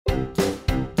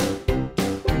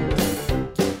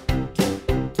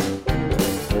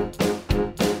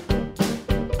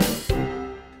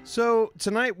So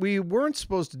tonight we weren't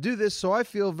supposed to do this, so I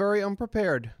feel very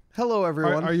unprepared. Hello,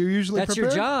 everyone. Are you usually That's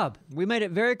prepared? your job. We made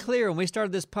it very clear when we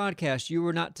started this podcast you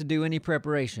were not to do any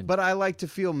preparation. But I like to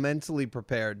feel mentally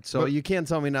prepared, so you can't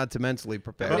tell me not to mentally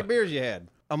prepare. How many beers you had?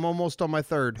 I'm almost on my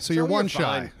third. So you're one shy.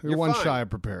 fine. You're You're one fine. shy of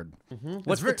prepared.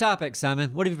 What's the topic,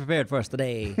 Simon? What have you prepared for us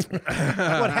today?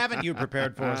 What haven't you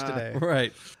prepared for us today?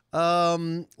 Right.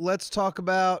 Let's talk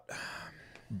about...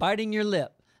 Biting your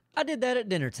lip. I did that at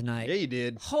dinner tonight. Yeah, you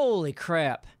did. Holy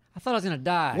crap. I thought I was going to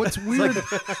die. What's weird,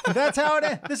 That's how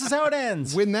it. This is how it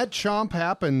ends. when that chomp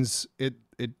happens, it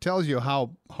tells you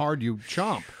how hard you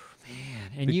chomp.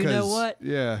 and you know Because- what?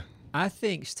 Yeah. I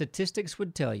think statistics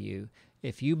would tell you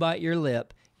if you bite your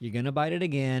lip, you're going to bite it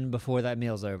again before that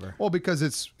meal's over. Well, because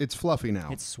it's fluffy now.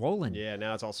 It's swollen. Yeah,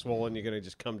 now it's all swollen. You're going to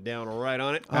just come down right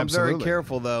on it. I'm very Absolutely.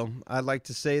 careful, though. I'd like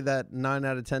to say that 9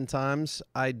 out of 10 times,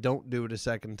 I don't do it a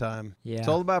second time. Yeah. It's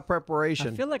all about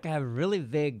preparation. I feel like I have really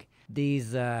big,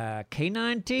 these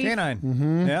canine teeth. Canine.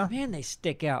 Mm-hmm. Yeah. Man, they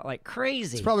stick out like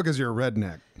crazy. It's probably because you're a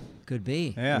redneck. Could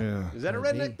be. Yeah. Yeah. Is that a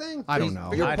redneck thing? I don't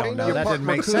know. You're I don't pointing know. at That your didn't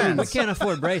make raccoon. We sense. can't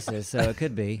afford braces, so it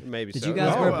could be. Maybe Did so. you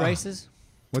guys Oh, wear wow. braces?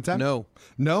 What's that? No.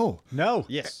 No. No.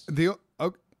 Yes. The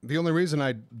only reason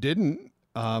I didn't,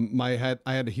 I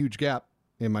had a huge gap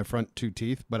in my front two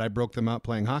teeth, but I broke them out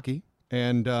playing hockey,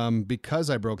 and because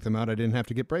I broke them out, I didn't have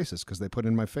to get braces because they put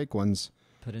in my fake ones.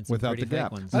 Put in some Without pretty the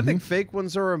gap. fake ones. I think fake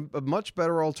ones are a much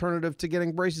better alternative to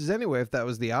getting braces anyway, if that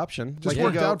was the option. Just Like,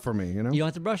 worked you go- out for me, you know. You don't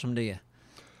have to brush them, do you?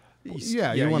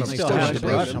 Yeah, Yeah, you want you to still still have should to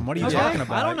brush brush them. them. What are you Okay. talking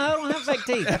about? I don't know. I don't have fake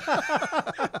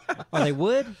teeth. Are they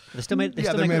wood? They still made. They Yeah,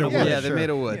 still they make made them of wood. wood. Yeah, they made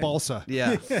of wood. Balsa.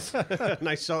 Yeah.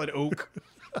 Nice solid oak.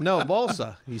 No,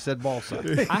 balsa. He said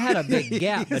balsa. I had a big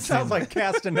gap It between. sounds like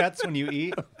castanets when you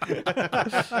eat.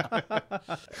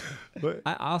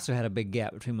 I also had a big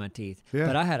gap between my teeth. Yeah.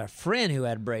 But I had a friend who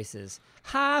had braces.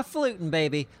 High fluting,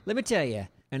 baby. Let me tell you.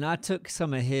 And I took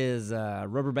some of his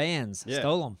rubber bands, Yeah.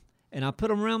 stole them, and I put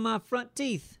them around my front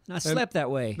teeth. And I slept that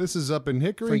way This is up in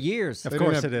Hickory for years. They Of didn't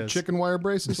course have it is. Chicken wire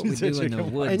braces. That's what we do in the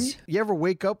And woods. you ever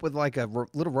wake up with like a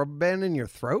little rubber band in your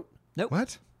throat? Nope.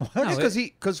 What? No, Because it-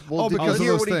 did because you of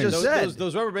hear those what he things. just said?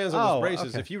 Those rubber bands on those Oh,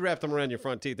 braces, okay. if you wrap them around your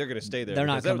front teeth, they're going to stay there. They're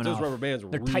not because coming those off. rubber bands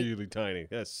were They're tight. really tiny.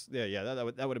 Yes, yeah, that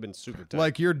would have been super tight.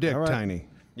 Like your dick All right. tiny.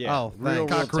 yeah, Oh, real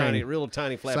thanks.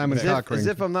 tiny flat. Simon back. Cock- As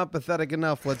if I'm not pathetic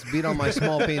enough, let's beat on my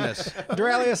small penis.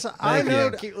 Duralius, I Thank you. know.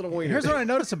 Cute little wiener. Here's what I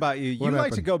noticed about you. You What like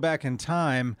to happened? go back in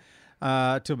time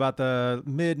to about the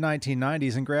mid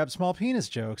 1990s and grab small penis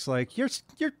jokes. Like you're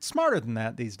smarter than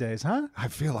that these days, huh? I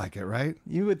feel like it, right?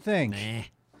 You would think. Nah.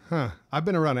 Huh. I've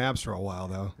been around abs for a while,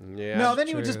 though. Yeah. No, then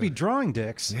you would just be drawing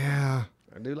dicks. Yeah.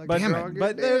 I do like But, to draw a but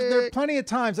good there are dick. plenty of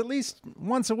times, at least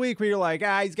once a week, where you're like,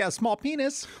 he's got a small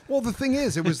penis. Well, the thing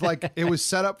is, it was like it was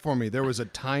set up for me. There was a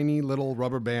tiny little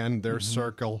rubber band, their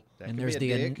circle. And could there's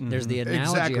be a the dick. there's the analogy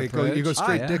Exactly. approach. You go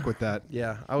straight Yeah. dick with that.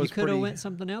 Yeah, I You was could have pretty... went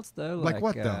something else though. Like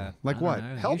what, though? Like I what?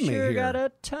 don't know. Help you me sure here. got a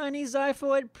tiny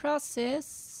xiphoid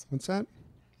process. What's that?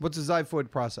 What's a xiphoid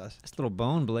process? That's a little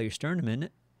bone below your sternum, isn't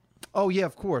it? Oh, yeah,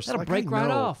 of course. That'll Like, break I right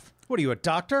know. off. What are you, a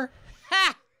doctor?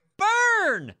 Ha!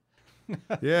 Burn!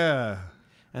 Yeah.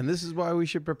 And this is why we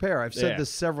should prepare. I've said Yeah. this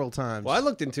several times. Well, I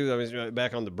looked into. I was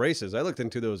back on the braces. I looked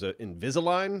into those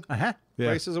Invisalign Uh-huh. Yeah.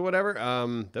 braces or whatever.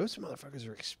 Those motherfuckers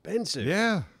are expensive.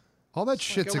 Yeah. All that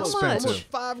shit's almost- expensive.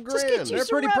 Almost $5 Just grand. get you They're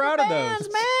some pretty rubber proud of bands,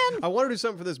 those. man. I want to do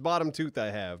something for this bottom tooth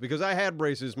I have because I had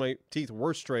braces. My teeth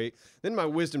were straight. Then my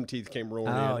wisdom teeth came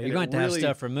rolling in. Oh, and you're going it to have really-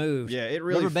 stuff removed. Yeah, it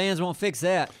really. Rubber bands won't fix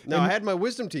that. No, I had my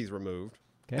wisdom teeth removed.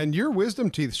 And your wisdom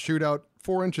teeth shoot out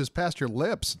 4 inches past your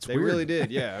lips. It's They weird. really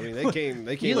did. Yeah, I mean they came.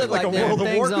 They came. You look like like a them World of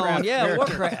things on, Warcraft yeah,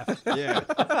 Warcraft.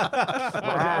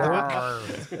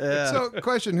 Yeah. So,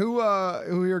 question: Who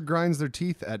here grinds their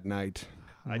teeth at night?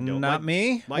 I don't. Not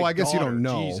me. My Well, I guess you daughter, don't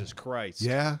know. Jesus Christ.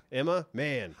 Yeah, Emma,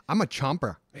 man, I'm a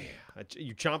chomper.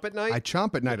 you chomp at night. I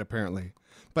chomp at night apparently,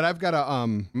 but I've got a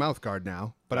mouth guard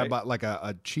now. But I Right. bought like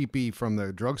a cheapie from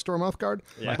the drugstore mouth guard.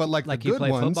 Yeah. But like Like the you good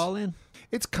play ones, football in?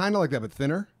 it's kind of like that but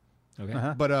thinner.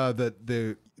 Okay. But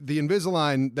the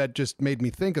Invisalign, that just made me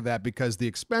think of that because the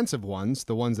expensive ones,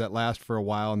 the ones that last for a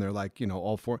while and they're like, you know,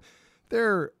 all four,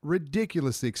 they're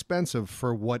ridiculously expensive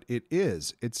for what it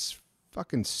is. It's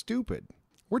fucking stupid.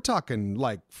 We're talking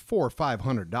like $400 or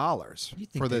 $500 You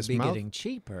think for they'd this be mouth. getting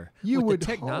cheaper? You With would the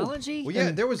technology? Well,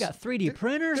 yeah, there was- We've got 3D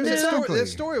printers There's now. Exactly. that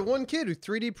story of one kid who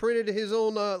 3D printed his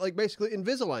own, like basically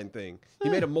Invisalign thing. He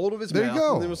made a mold of his There you mouth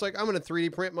go. and then was like, I'm going to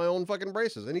 3D print my own fucking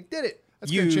braces. And he did it.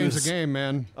 That's gonna change the Use. game,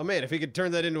 man. Oh, man, if he could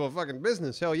turn that into a fucking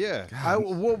business, hell yeah.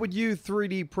 What would you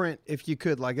 3D print if you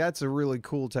could? Like, that's a really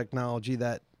cool technology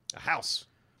that... A house.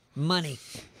 Money.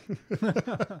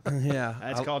 Yeah.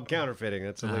 That's called counterfeiting.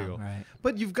 That's illegal. Right.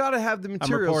 But you've got to have the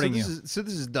material. reporting So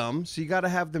this is dumb. So you got to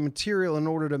have the material in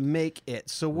order to make it.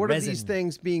 So what are these Resin.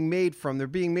 things being made from? They're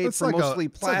being made It's from like mostly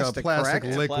it's like plastic, a plastic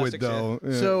correct? liquid, Plastics, though.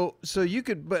 Yeah. So you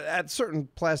could, but at certain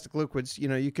plastic liquids,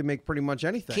 you can make pretty much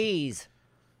anything. Keys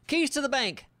to the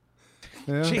bank.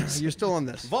 You're still on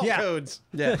this. Vault codes.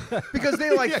 Yeah, because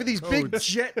they for these big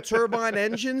jet turbine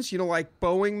engines, like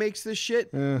Boeing makes this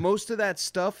shit. Most of that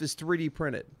stuff is 3D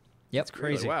printed. Yep. Really?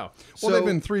 Crazy. Wow. Well, they've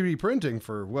been 3D printing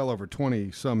for well over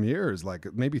 20 some years, like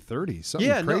maybe 30. Something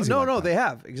Yeah, crazy. no, like that. they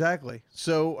have exactly.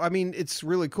 So I mean, it's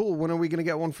really cool. When are we going to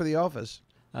get one for the office?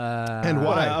 And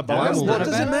why? a Why bonus will Well, we- it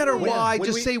doesn't matter why. When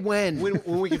Just we- say when. When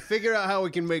we can figure out how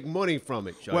we can make money from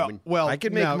it, Sean. well, I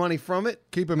could make now, money from it.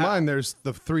 Keep in mind, there's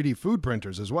the 3D food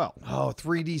printers as well. Oh,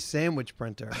 3D sandwich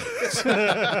printer.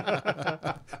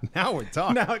 Now we're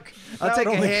talking Now, I'll take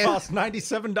a only hand- costs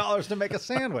 $97 to make a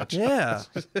sandwich. Yeah,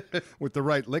 with the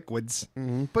right liquids.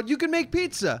 but you can make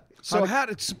pizza. So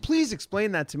please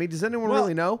explain that to me. Does anyone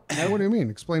really know? What do you mean?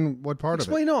 Explain what part of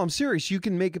Explain. it. No, I'm serious. You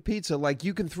can make a pizza. Like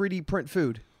you can 3D print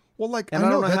food. Well, like And I I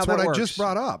know don't know that's how what that I just works.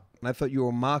 brought up. I thought you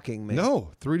were mocking me.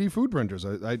 No, 3D food printers.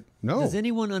 I no. Does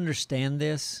anyone understand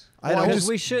this? I don't. Because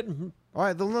we shouldn't. All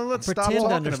right, then let's stop Pretend to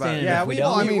talking understand about it. it. Yeah, If we we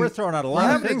don't- don't. I mean, We're throwing out a We're lot of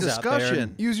having a things out there.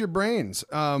 discussion. Use your brains.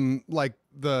 Like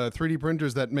the 3D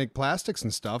printers that make plastics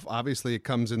and stuff. Obviously, it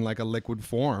comes in like a liquid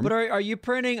form. But are you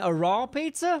printing a raw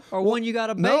pizza or one you got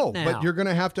to bake no, now? but you're going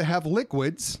to have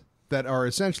liquids that are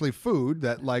essentially food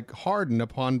that like harden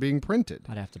upon being printed.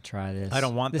 I'd have to try this. I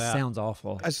don't want this. that. Sounds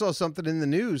awful. I saw something in the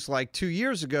news like 2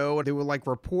 years ago. They were like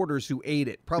reporters who ate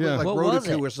it, probably Yeah. like What was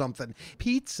Rodoku it? or something.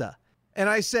 Pizza. And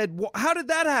I said, well, how did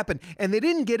that happen? And they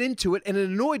didn't get into it, and it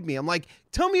annoyed me. I'm like,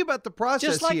 tell me about the process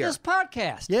Just like here. this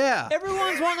podcast. Yeah.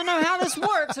 Everyone's wanting to know how this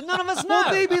works, and none of us know.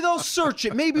 Well, maybe they'll search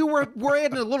it. Maybe we're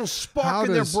adding a little spark How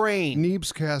in their does brain.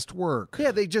 Neebscast work?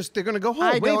 Yeah, they're going to go home.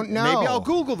 I Wait, don't know. Maybe I'll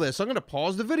Google this. I'm going to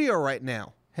pause the video right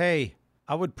now. Hey,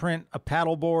 I would print a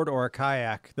paddleboard or a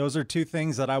kayak. Those are two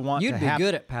things that I want You'd to be happen.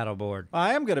 good at paddleboard.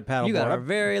 I am good at paddleboard. You got a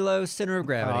very low center of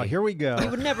gravity. Oh, here we go. You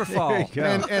would never fall. go.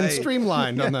 And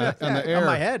streamlined on the air. On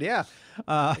my head, yeah.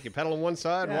 You can pedal on one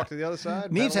side, walk to the other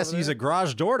side. Neebs pedal has to over use there. a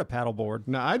garage door to paddleboard.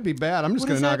 No, I'd be bad. I'm just What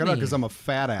going to does knock that it out mean? because I'm a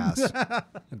fat ass.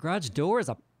 A garage door is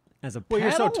as a Well, you're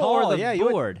paddle so tall. or the yeah, you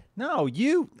would- board. No,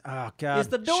 you. Oh God. Is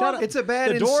the door Shut the- up. It's a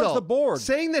bad the insult. door's the board.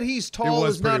 Saying that he's It tall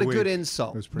was is not a pretty good weak.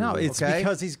 insult. It was pretty No, weak. it's Okay.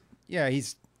 because he's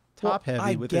top heavy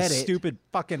I with get his it. stupid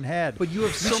fucking head. But you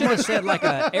have You so should much. have said like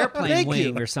an airplane Thank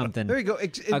wing you. or something. There you go. A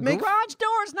garage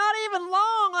door is not even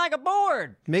long like a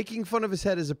board. Making fun of his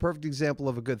head is a perfect example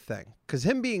of a good thing. Because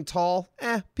him being tall,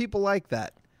 people like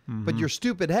that. But your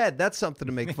stupid head, that's something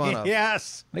to make fun of.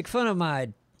 yes. Make fun of my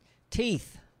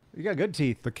teeth. You got good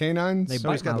teeth. The canines? They So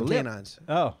he's got my the lip. canines.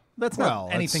 Oh, that's Well,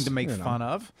 not anything that's, to make you know. fun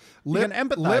of. Lip- you can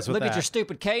empathize lip- with Look that. at your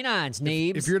stupid canines,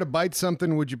 Neebs. If you're to bite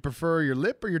something, would you prefer your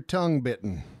lip or your tongue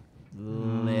bitten?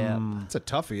 lip. It's a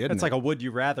toughie, isn't It's it? like a would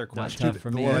you rather Not question. tough for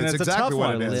me. Well, And it's it's a exactly tough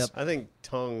what one. it is. Lip. I think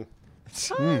tongue.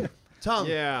 Tongue.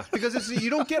 Yeah. Because you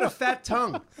don't get a fat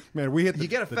tongue. Man, we hit the, You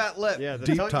get a fat lip. Yeah, the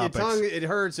Deep tongue, topics. Your tongue, it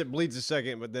hurts, it bleeds a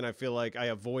second, but then I feel like I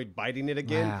avoid biting it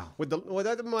again. Wow.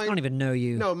 I don't even know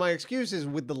you. No, my excuse is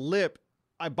with the lip,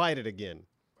 I bite it again.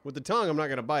 With the tongue, I'm not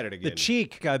going to bite it again. The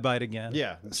cheek I bite again.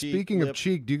 Yeah. cheek, Speaking of lip.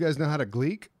 cheek, do you guys know how to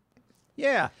gleek?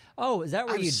 Yeah. Oh, is that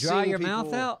where I've you dry seen your mouth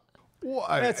people- out?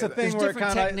 That's the thing There's where different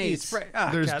kinda, techniques.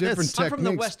 There's different I'm from the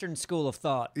techniques. Western school of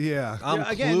thought. Yeah. I'm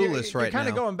again, clueless you're right kind now.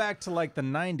 of going back to like the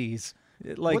 90s.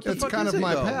 Like That's fuck kind is of it,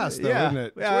 my though? past, though, Yeah. isn't it?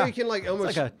 It's where you can like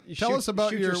almost like you Tell shoot- us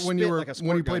about shoot your when spit you were like a when you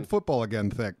squirt played gun. football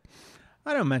again, Thick.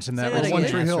 I don't mention Say that. that One One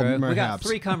again, Tree Hill, Astro. We got perhaps.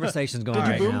 3 conversations going Did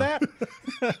you right boom now.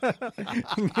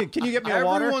 that? Can you get me a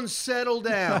water? Everyone settle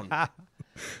down.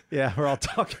 Yeah, we're all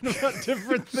talking about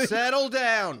different things. Settle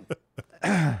down.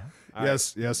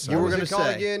 Yes. You were sorry. What was gonna it called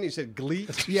say. again? You said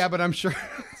gleek. Yeah, but I'm sure.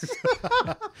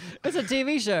 It's a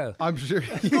TV show. I'm sure.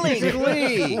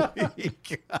 Glee.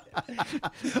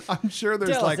 I'm sure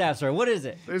there's Tell like us, Astro. What is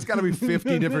it? there's got to be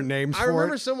 50 different names I for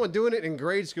remember it. someone doing it in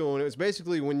grade school, and it was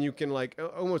basically when you can like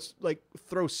almost like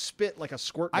throw spit like a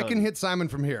squirt gun. I can hit Simon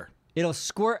from here. It'll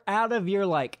squirt out of your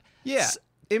Yeah.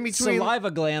 In between.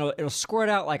 saliva gland. It'll squirt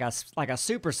out like a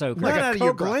super soaker. Not out of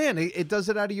your cobra. gland. It does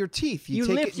it out of your teeth. You, You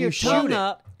take lift it and your you shoot tongue it.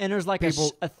 up, and there's like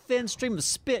People- a thin stream of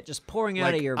spit just pouring out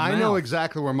Like, of your I mouth. know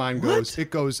exactly where mine goes.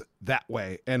 It goes that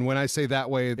way. And when I say that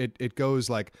way, it goes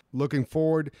like looking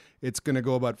forward, it's going to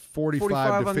go about 45 45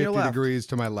 to on your 50 left. degrees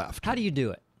to my left. How do you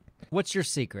do it? What's your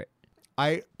secret?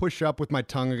 I push up with my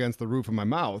tongue against the roof of my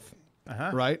mouth,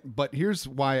 right? But here's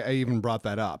why I even brought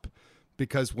that up.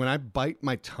 Because when I bite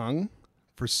my tongue,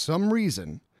 for some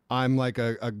reason, I'm like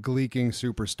a gleeking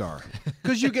superstar.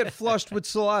 Because you get flushed with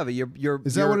saliva.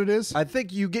 Is that what it is? I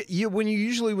think when you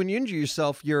injure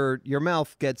yourself, your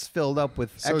mouth gets filled up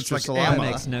with So extra it's like saliva. ammo.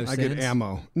 Makes no I get sense.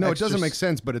 ammo. No, Extra it doesn't make s-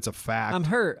 sense, but it's a fact. I'm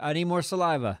hurt. I need more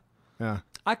saliva. Yeah.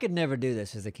 I could never do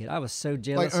this as a kid. I was so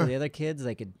jealous of the other kids.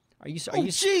 They could. Are you? Are Oh,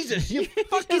 you? Jesus, you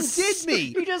fucking did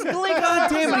me. You just blinked on God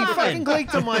damn it, he something. fucking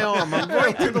clicked on my arm. I'm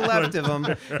right to the left of him.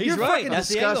 You're right. fucking That's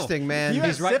the angle. disgusting, man. You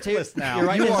He's have right too. syphilis now. You're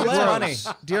right You as are well. gross.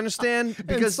 Do you understand? And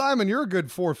Because Simon, you're a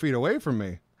good 4 feet away from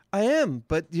me. I am,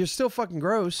 but you're still fucking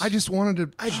gross. I just wanted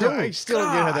to. I still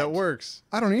don't get how that works.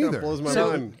 I don't Kinda either. blows my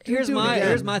So mind. here's do it my again.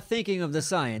 here's my thinking of the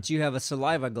science. You have a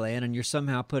saliva gland, and you're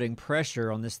somehow putting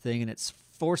pressure on this thing, and it's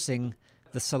forcing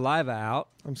the saliva out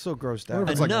I'm so grossed out.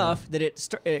 It's like- enough that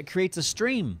it creates a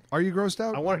stream. Are you grossed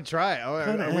out? I want to try it.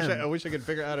 Kinda I wish I could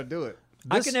figure out how to do it.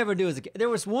 I could never do it as a kid. There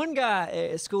was one guy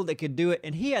at school that could do it,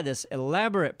 and he had this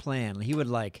elaborate plan. He would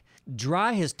like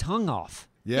dry his tongue off.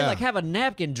 He'd Yeah. like have a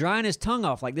napkin drying his tongue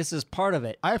off, like this is part of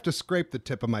it, I have to scrape the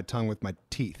tip of my tongue with my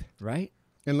teeth, right?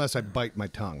 unless I bite my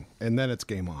tongue, and then it's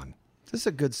game on. This is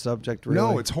a good subject, really.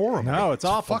 No, it's horrible. No, it's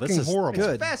awful. This Fucking is horrible.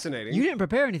 good. Fascinating. You didn't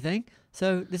prepare anything,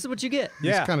 so this is what you get.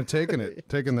 Yeah. He's kind of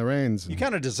taking the reins. You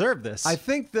kind of deserve this. I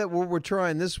think that what we're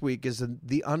trying this week is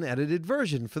the unedited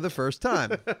version for the first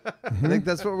time. I think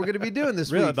that's what we're going to be doing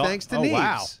this Really? week, thanks to Oh, Neebs.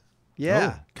 wow.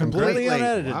 Yeah, Oh, completely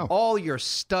unedited. Wow. All your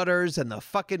stutters and the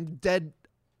fucking dead,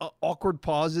 awkward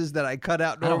pauses that I cut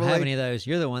out I don't normally. have any of those.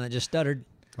 You're the one that just stuttered.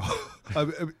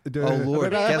 Oh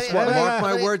Lord, guess what? Mark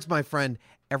my words, my friend.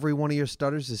 Every one of your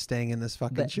stutters is staying in this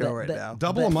fucking show right now.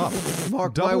 Double them up.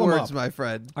 Mark double my 'em words, up. my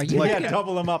friend. Are you? yeah,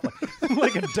 double them up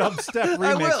like a dubstep remix.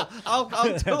 I will.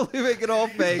 I'll totally make it all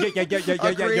fake. Yeah,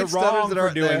 I'll create you're stutters wrong that for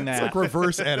aren't there. doing It's that. like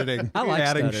reverse editing. I like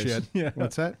adding stutters. shit.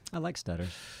 What's that? I like stutters.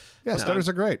 Yeah, stutters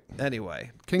are great.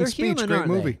 Anyway, King's They're Speech, human, great aren't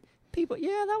movie. they? People, yeah,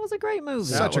 that was a great movie.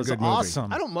 Such That a was good movie.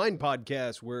 awesome. I don't mind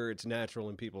podcasts where it's natural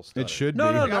and people stutter. It should No,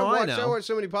 be. no, Like, no. I I know. watch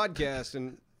so many podcasts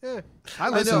and I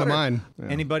listen to mine. Yeah.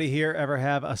 Anybody here ever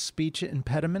have a speech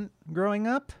impediment growing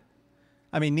up?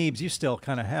 I mean, Neebs, you still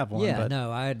kind of have one. Yeah, but no,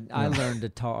 I learned to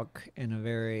talk in a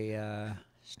very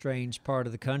strange part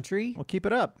of the country. Well, keep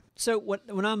it up. So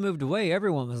when I moved away,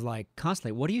 everyone was like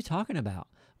constantly, "What are you talking about?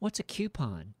 What's a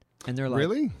coupon?" And they're like,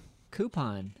 Really?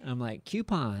 "Coupon." I'm like,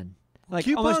 "Coupon." Like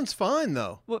coupon's almost, fine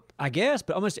though. well, I guess,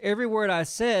 but almost every word I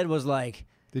said was like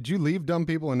Did you leave dumb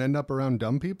people and end up around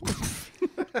dumb people?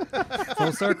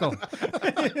 full circle.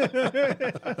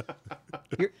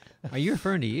 Are you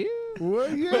referring to you?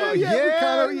 Well,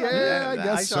 yeah, I I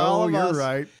guess saw all so. of You're us.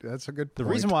 right. That's a good The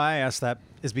point. reason why I asked that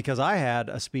is because I had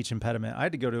a speech impediment. I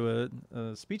had to go to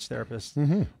a speech therapist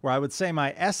Mm-hmm. where I would say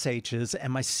my SHs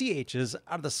and my CHs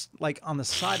out of the like on the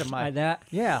side of my Like that?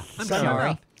 Yeah, I'm side of my sorry.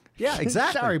 mouth. Yeah,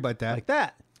 exactly. Sorry about that. Like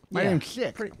that. My Yeah. name's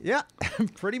sick. Yeah,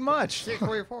 pretty much.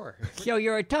 Yo,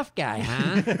 you're a tough guy,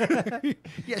 huh?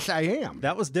 Yes, I am.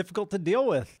 That was difficult to deal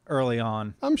with early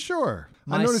on. I'm sure.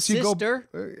 I My noticed you go. sister,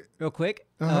 real quick,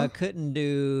 couldn't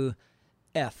do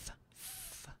F.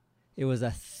 It was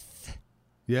a th.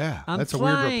 Yeah, I'm that's a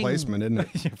weird flying. replacement, isn't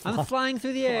it? I'm flying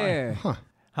through the air.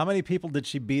 How many people did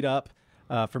she beat up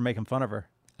for making fun of her?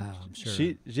 Oh, I'm sure.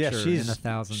 She's in the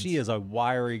thousands. She is a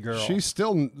wiry girl. She's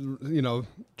still,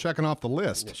 checking off the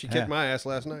list. she kicked my ass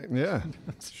last night. Yeah,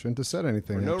 shouldn't have said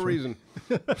anything. For no actually. reason.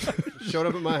 Showed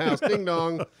up at my house. Ding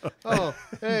dong. Oh,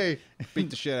 hey. Beat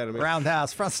the shit out of me.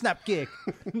 roundhouse front snap kick.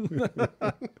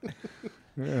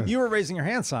 You were raising your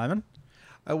hand, Simon.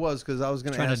 I was because I was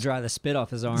going trying to to ask. dry the spit off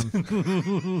his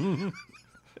arm.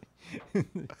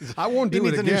 I won't He do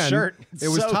it needs a new again. shirt. It's It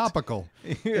was soaked. topical.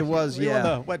 It was, We won yeah.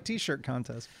 the wet T-shirt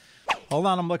contest. Hold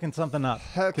on, I'm looking something up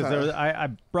because I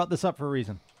brought this up for a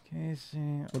reason. Casey,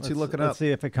 What's he looking up? Let's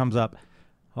see if it comes up.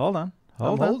 Hold on.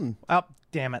 Hold on. holding. Oh,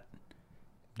 damn it.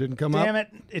 Didn't come Damn up.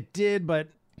 it did, but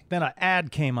then an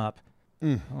ad came up.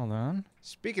 Hold on.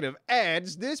 Speaking of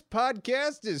ads, this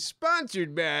podcast is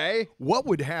sponsored by. What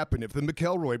would happen if the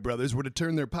McElroy brothers were to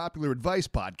turn their popular advice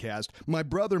podcast, My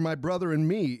Brother, and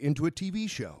Me, into a TV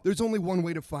show? There's only one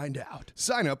way to find out.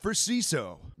 Sign up for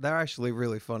CISO. They're actually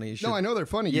really funny. You should... No, I know they're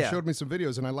funny. You Yeah. showed me some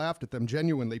videos and I laughed at them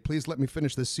genuinely. Please let me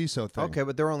finish this CISO thing. Okay,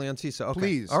 but they're only on CISO. Okay.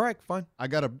 Please. All right, fine. I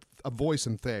got a voice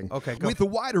and thing. Okay, go. With a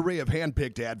wide array of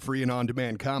hand-picked ad-free and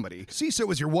on-demand comedy,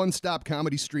 CISO is your one-stop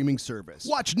comedy streaming service.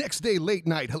 Watch next-day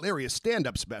late-night hilarious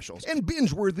stand-up specials and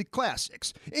binge-worthy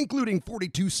classics, including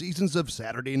 42 seasons of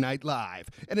Saturday Night Live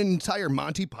and an entire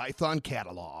Monty Python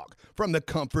catalog from the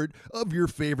comfort of your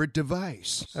favorite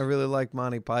device. I really like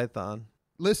Monty Python.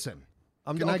 Listen,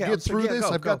 can I okay, get through yeah, this?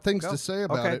 go, I've go, got things go. to say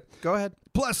about Okay, it. go ahead.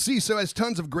 Plus, CISO has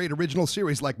tons of great original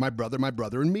series like My Brother,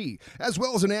 and Me, as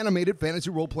well as an animated fantasy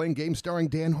role-playing game starring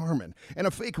Dan Harmon, and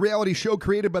a fake reality show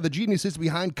created by the geniuses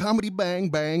behind Comedy Bang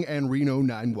Bang and Reno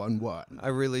 911. I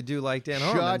really do like Dan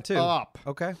Harmon, too. Shut up.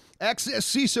 Okay. Access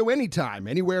CISO anytime,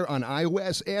 anywhere on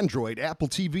iOS, Android, Apple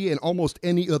TV, and almost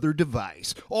any other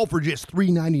device. All for just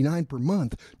 $3.99 per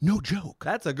month. No joke.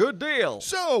 That's a good deal.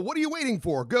 So, what are you waiting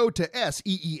for? Go to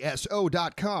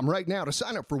SEESO.com right now to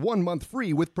sign up for 1 month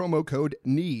free with promo code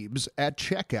Neebs at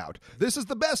checkout. This is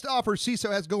the best offer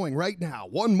CISO has going right now.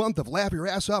 1 month of laugh your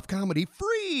ass off comedy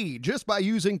free just by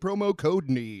using promo code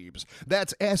Neebs.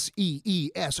 That's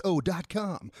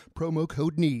SEESO.com. Promo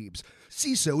code Neebs.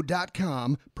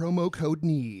 CISO.com. Promo code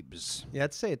Neebs. You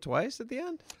had to say it twice at the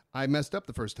end? I messed up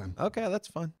the first time. Okay, that's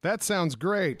fine. That sounds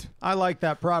great. I like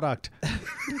that product.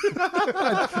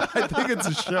 I think it's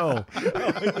a show.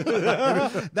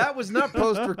 That was not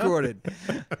post-recorded.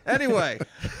 Anyway.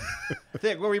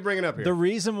 Thick, what are we bringing up here? The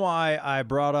reason why I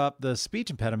brought up the speech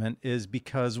impediment is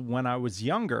because when I was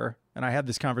younger, and I had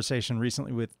this conversation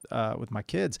recently with my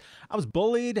kids, I was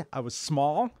bullied. I was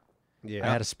small. Yeah.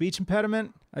 I had a speech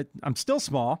impediment. I'm still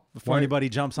small before anybody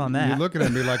jumps on that. You're looking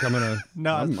at me like I'm gonna.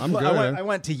 No, I'm good. I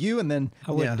went to you and then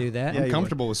I wouldn't do that. Yeah, I'm you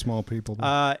comfortable with small people.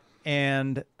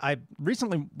 and I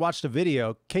recently watched a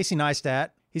video. Casey Neistat,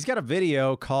 he's got a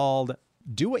video called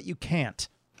 "Do What You Can't,"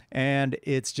 and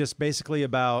it's just basically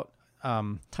about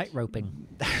Tight roping.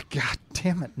 God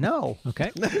damn it, no. Okay.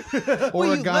 Well,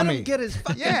 you let him Origami. get his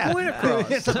fucking Yeah, point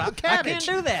across. it's about I cabbage.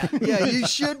 can't do that. Yeah, you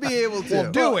should be able to.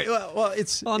 Well, do it. Well,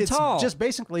 it's I'm it's tall. just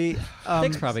basically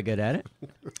Thick's probably good at it.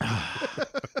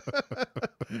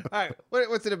 All right,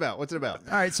 what's it about? What's it about?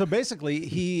 all right. So basically,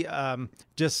 he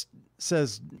just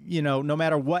says, no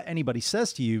matter what anybody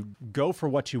says to you, go for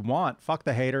what you want. Fuck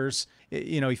the haters.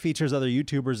 He features other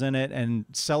YouTubers in it and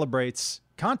celebrates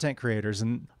content creators.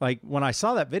 And like when I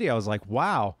saw that video, I was like,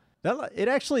 wow. It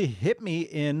actually hit me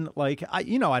in like, I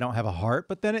don't have a heart,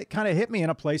 but then it kind of hit me in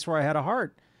a place where I had a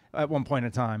heart at one point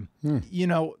in time.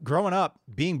 Growing up,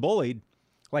 being bullied,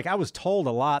 like I was told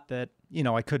a lot that,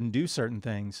 I couldn't do certain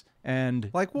things. And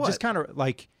Like what? Just kind of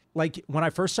like when I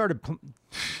first started,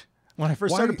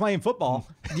 started playing football.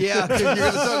 Yeah, dude, you're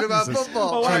going to talk about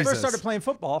football. Well, when I Jesus. first started playing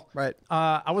football, Right.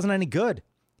 I wasn't any good.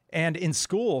 And in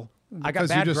school, I got Because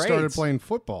bad you just grades. started playing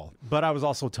football. But I was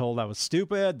also told I was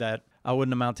stupid, that I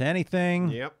wouldn't amount to anything.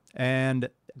 Yep. And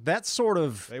that sort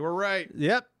of, They were right.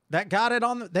 yep, that got it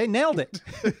on. They nailed it.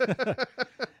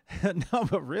 No,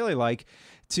 but really, like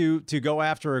to go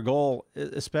after a goal,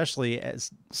 especially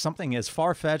as something as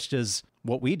far-fetched as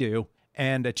what we do,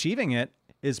 and achieving it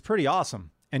is pretty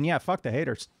awesome. And yeah, fuck the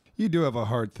haters. You do have a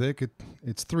heart, Thick.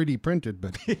 It's 3D printed,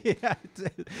 but Yeah,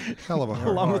 hell of a heart.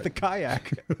 along with the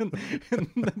kayak and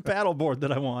the paddleboard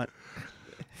that I want.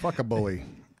 Fuck a bully.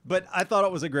 But I thought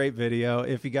it was a great video.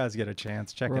 If you guys get a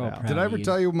chance, check We're it all out. proud. Did I ever you.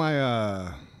 tell you my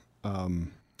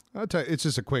I'll tell you, it's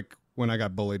just a quick, when I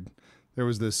got bullied, there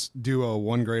was this duo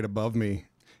 1 grade above me,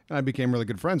 and I became really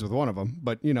good friends with one of them.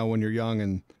 But, when you're young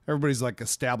and everybody's like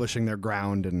establishing their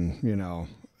ground and,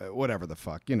 whatever the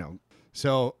fuck,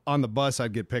 So on the bus,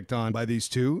 I'd get picked on by these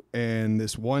two. And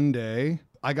this one day,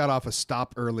 I got off a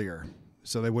stop earlier,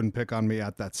 so they wouldn't pick on me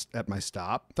at my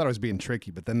stop. Thought I was being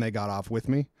tricky, but then they got off with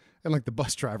me. And like the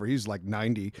bus driver, he's like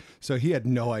 90, so he had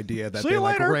no idea that See they you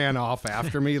like later. ran off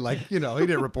after me. Like, he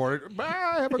didn't report it. Bye,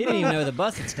 have a He good didn't even know the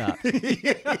bus had stopped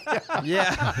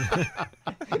Yeah.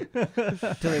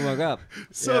 until he woke up.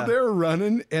 So Yeah. they're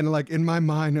running, and like in my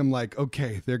mind, I'm like,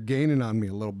 okay, they're gaining on me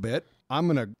a little bit. I'm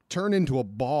gonna turn into a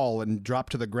ball and drop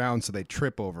to the ground so they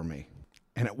trip over me,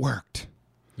 and it worked.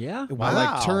 Yeah. I Wow.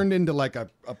 like turned into like a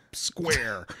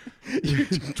square.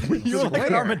 You're like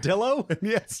an armadillo?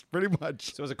 Yes, pretty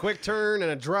much. So it was a quick turn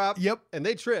and a drop. Yep. And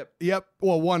they trip. Yep.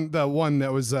 Well, the one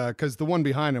that was because the one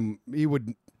behind him,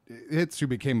 it's who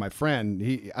became my friend.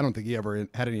 I don't think he ever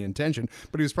had any intention,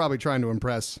 but he was probably trying to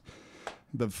impress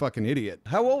the fucking idiot.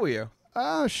 How old were you?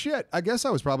 Oh shit! I guess I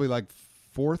was probably like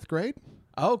 4th grade.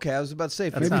 Okay, I was about to say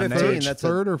That's 15. not Maybe That's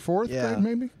third or 4th yeah. grade,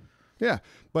 maybe. Yeah,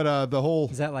 but the whole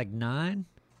Is that like 9?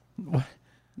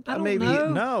 I don't maybe-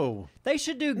 know. No. They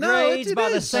should do No, grades it by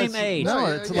the is. same That's- age. no,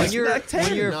 it's when like you're, like 10,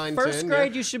 when you're 9, first 10,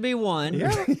 grade, yeah. you should be 1.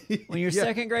 Yeah. When you're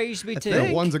second grade, you should be 2.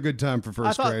 yeah, one's a good time for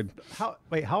first grade. How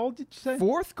old did you say?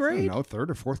 4th I grade? don't know, 3rd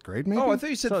or 4th grade, maybe. Oh, I thought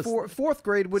you said So it's- 4th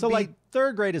grade would So be. like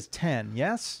 3rd grade is 10,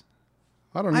 yes?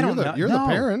 I don't know. I don't know. You're the No.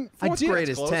 parent. I 4th do- grade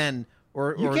That's is close. 10.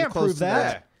 Or You can't close prove to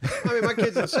that. I mean, my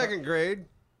kid's in 2nd grade.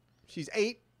 She's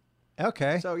 8.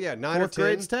 Okay. So yeah, 9 or 10. 4th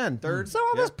grade's 10. 3rd. So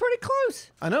I was pretty close.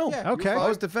 I know. Yeah, Okay. I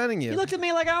was defending you. You looked at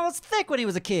me like I was thick when he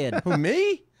was a kid. Who,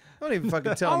 me? Don't even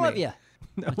fucking tell All me. of you.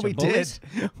 No, Bunch we of did. bullies?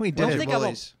 We Don't did. think I will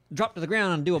bullies. drop to the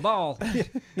ground and do a ball.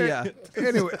 Yeah.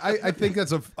 Anyway, I think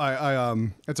that's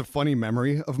it's a funny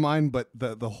memory of mine. But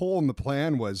the hole in the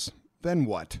plan was then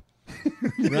what?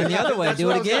 Run the other way, That's do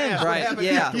what it I was gonna again. ask. What Right, happened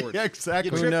yeah. afterwards? Yeah, exactly.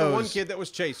 You Who tripped the one knows? kid that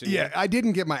was chasing you. Yeah, I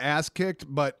didn't get my ass kicked,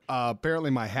 but apparently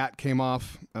my hat came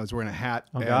off. I was wearing a hat.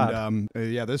 Oh, and, God.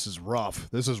 yeah, this is rough.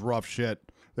 This is rough shit.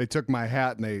 They took my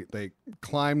hat and they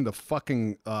climbed the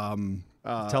fucking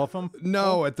Telephone?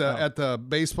 no at the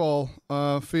baseball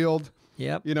field.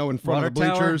 Yep. You know, in front of the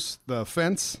Water tower? bleachers, the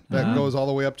fence that goes all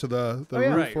the way up to the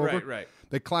roof Right, over. right.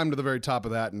 They climbed to the very top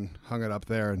of that and hung it up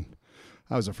there, and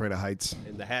I was afraid of heights.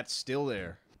 And the hat's still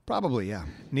there. Probably, yeah.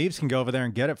 Neebs can go over there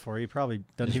and get it for you. He probably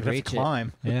doesn't even have Reach to it.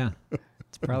 climb. Yeah.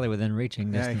 It's probably within reaching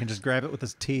Yeah, distance. he can just grab it with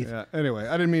his teeth. Yeah. Anyway,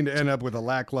 I didn't mean to end up with a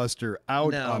lackluster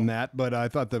out No. on that, but I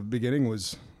thought the beginning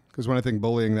was because when I think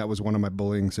bullying, that was one of my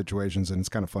bullying situations, and it's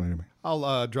kind of funny to me.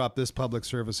 I'll drop this public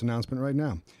service announcement right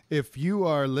now. If you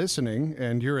are listening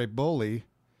and you're a bully,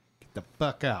 get the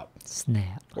fuck out.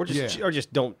 Snap. Or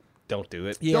just don't do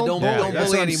it. Yeah, don't Yeah, bully that's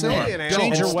what I'm anymore. saying. Change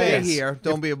Don't. your Stay ways. Here.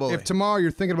 Don't be a bully. If tomorrow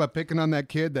you're thinking about picking on that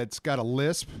kid that's got a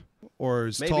lisp or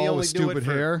is Maybe tall only with do it stupid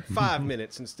for hair, 5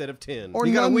 minutes instead of 10. or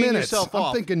You gotta none wean minutes. yourself I'm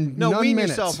off. thinking No, none wean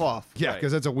minutes. yourself off. Yeah, Right.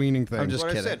 because that's a weaning thing. I'm That's just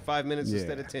what kidding. I said. 5 minutes Yeah.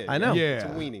 instead of 10. I know. Yeah. It's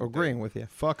a weaning Agreeing thing. with you.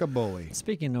 Fuck a bully.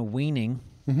 Speaking of weaning,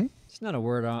 it's not a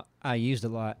word I used a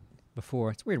lot before.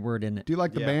 It's a weird word, isn't it? Do you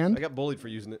like the Yeah, band? I got bullied for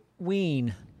using it.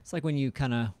 Wean. It's like when you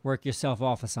kind of work yourself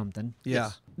off of something.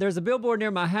 Yeah. There's a billboard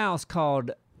near my house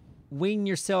called "Wean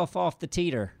Yourself Off the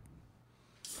Teeter."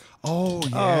 Oh,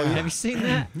 yeah. Have you seen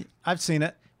that? I've seen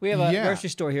it. We have a Yeah. grocery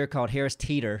store here called Harris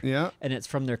Teeter. Yeah. And it's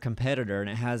from their competitor, and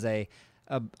it has a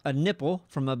nipple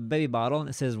from a baby bottle, and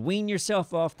it says "Wean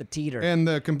yourself off the teeter." And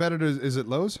the competitors, is it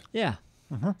Lowe's? Yeah.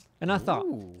 And I thought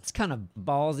it's kind of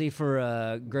ballsy for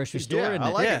a grocery store. Yeah, isn't I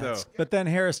it? like Yeah. it though. But then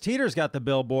Harris Teeter's got the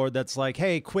billboard that's like,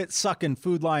 hey, quit sucking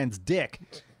Food Lion's dick.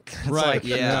 Right.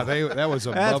 yeah. that was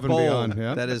That's above and bold.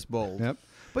 That Yep. is bold. Yep.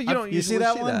 But you don't You see usually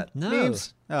that one? No.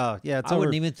 Neebs? Oh, yeah. It's I over.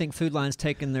 wouldn't even think Food Lion's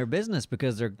taking their business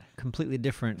because they're completely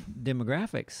different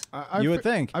demographics. I You would fe-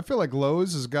 think. I feel like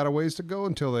Lowe's has got a ways to go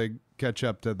until they catch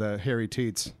up to the hairy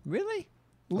teats. Really?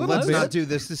 Let's bit. not do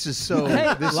this. This is so.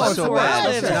 Hey, this Lowe's is so where I bad.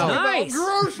 live is No.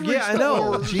 nice. Yeah, I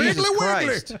know. Jesus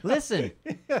Christ. Listen,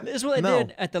 this is what they No.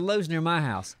 did at the Lowe's near my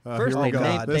house. First, Here they we go.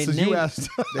 named. This They is you named asked.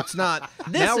 It's not.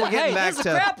 this now is, we're getting hey, back this is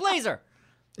to. a crowd pleaser.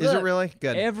 Is it Look, really?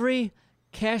 Good. Every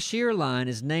cashier line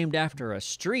is named after a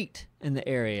street in the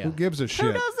area. Who gives a Who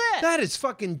shit? does that? That is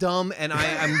fucking dumb, and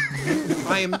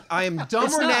I am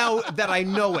dumber not. now that I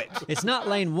know it. It's not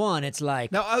lane 1. It's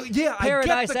like Now, yeah,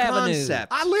 Paradise I get the Avenue.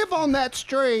 concept. I live on that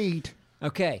street.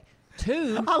 okay.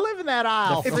 2. I live in that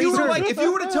aisle. If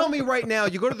you were to tell me right now,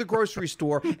 you go to the grocery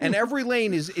store and every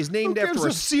lane is named Who gives after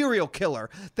a a- serial killer,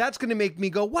 that's going to make me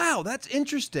go, "Wow, that's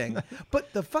interesting."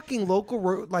 But the fucking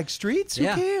local streets, who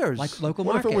Yeah, cares? like local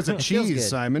What if market. it was a feels cheese, good.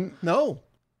 Simon? no,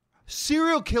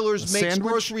 serial killers makes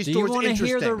sandwich? grocery Do you stores want to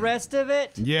interesting. hear the rest of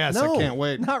it? Yes, No. I can't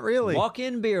wait. Not really.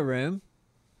 Walk-in beer room,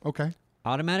 Okay.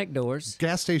 automatic doors.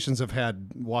 Gas stations have had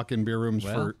walk-in beer rooms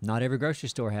Well, for. not every grocery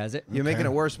store has it. You're making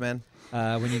it worse, man.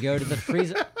 When you go to the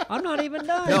freezer, I'm not even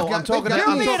done. No, I'm talking. You're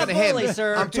I'm being talking a to him. bully,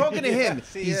 sir. I'm talking to him.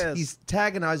 Yes, he he's is. he's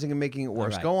antagonizing and making it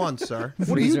worse. right. Go on, sir. What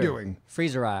are you Freezer. doing?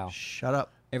 Freezer aisle. Shut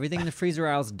up. Everything in the freezer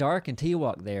aisle is dark until you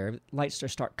walk there. Lights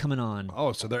just start coming on.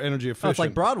 Oh, so they're energy Oh, efficient. it's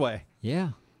like Broadway.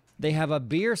 Yeah. They have a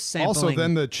beer sampling. Also,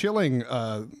 then the chilling,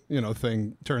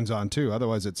 thing turns on too.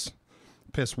 Otherwise, it's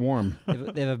piss warm.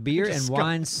 they have a beer and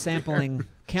wine sampling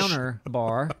counter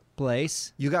bar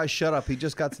place. You guys shut up. He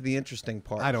just got to the interesting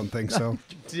part. I don't think so.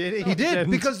 Did He did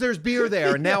because there's beer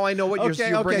there, and now I know what Okay,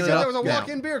 you're okay, bringing so it There up. was a now.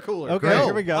 walk-in beer cooler. Okay, No,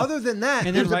 here we go. Other than that,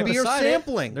 And there's then right a beer beside it,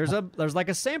 sampling. there's like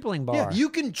a sampling bar. Yeah, you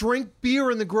can drink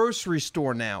beer in the grocery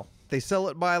store now. They sell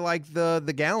it by like the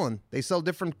gallon. They sell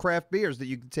different craft beers that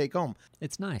you can take home.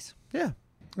 It's nice. Yeah.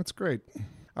 That's great.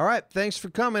 All right. Thanks for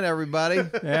coming, everybody.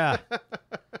 Yeah.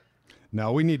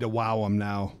 No, we need to wow them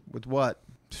now. With what?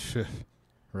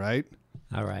 Right?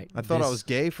 All right. I thought I This- was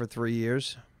gay for 3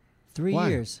 years. 3 Why?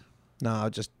 years. No,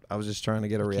 I was just trying to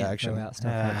get a Can't reaction. throw out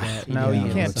stuff like that. no, you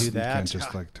know. can't do You that. can't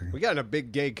just like. We got in a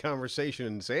big gay conversation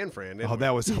in San Fran. didn't Oh, we? that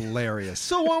was hilarious.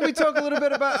 So why don't we talk a little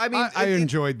bit about? I mean, I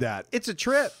enjoyed that it's a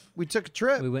trip. We took a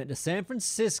trip. We went to San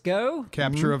Francisco.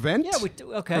 capture event. Yeah,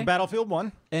 okay. For Battlefield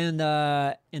 1. And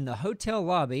in the hotel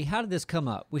lobby, how did this come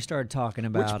up? We started talking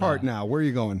about Which part now? Where are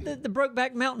you going? The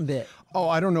Brokeback Mountain bit. Oh,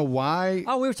 I don't know why.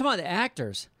 Oh, we were talking about the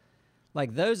actors,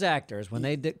 like those actors when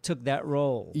they took that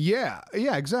role. Yeah,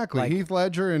 exactly. Like- Heath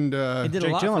Ledger and They did a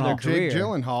Jake lot for their Gyllenhaal. career. Jake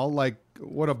Gyllenhaal. Like,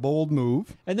 what a bold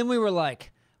move. And then we were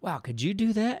like, "Wow, could you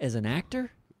do that as an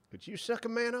actor?" Did you suck a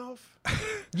man off?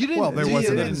 You didn't. Well, there you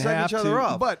wasn't didn't any suck have each other to,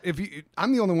 off. But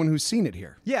I'm the only one who's seen it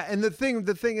here. Yeah, and the thing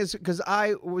is, because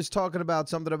I was talking about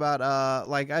something about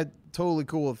like I totally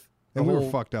cool with the And we were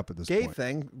whole fucked up at this gay point.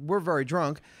 thing. We're very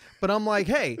drunk, but I'm like,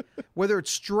 hey, whether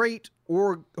it's straight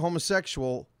or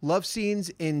homosexual, love scenes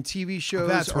in TV shows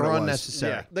That's what it are was.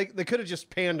 unnecessary. Yeah, they could have just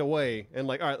panned away and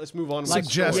like, all right, let's move on. with Like the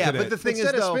story. Jess Yeah, did but it. the thing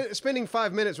Instead is, of though, spending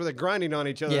 5 minutes where they're grinding on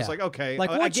each other, it's like, okay, like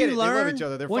I once get you it. learn, they love each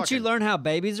other. They're once you fucking. learn how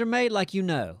babies are made, like you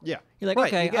know. Yeah. You're like, Right,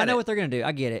 okay, you get I know it. what they're gonna do.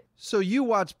 I get it. So you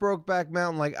watch Brokeback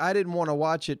Mountain. Like I didn't want to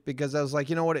watch it because I was like,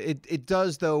 you know what? It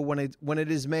does though when it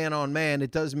is man on man,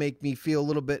 it does make me feel a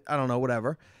little bit, I don't know,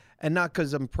 whatever. And not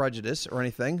because I'm prejudiced or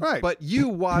anything. Right. But you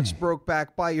watched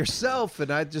Brokeback by yourself, and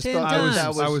I just 10 thought times. that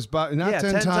was I was not yeah,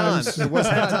 10 10 times. It was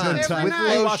not 10 times. times. With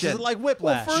night. He watches lotion. it like Well,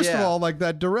 Whiplash. first of Yeah. all, like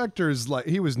that director's like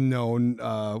he was known.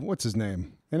 What's his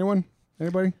name? Anyone?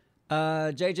 Anybody?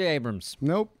 J.J. Abrams,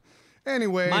 Nope.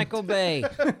 Anyway, Michael Bay,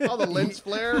 All the lens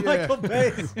flare. Michael Bay.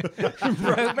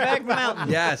 Brokeback Mountain.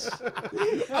 yes.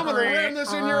 I'm gonna ram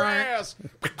this in your ass.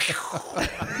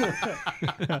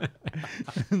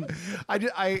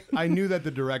 I knew that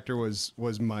the director was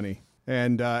money,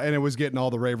 and it was getting all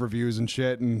the rave reviews and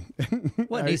shit. And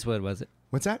What Eastwood was it?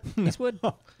 what's that? Eastwood.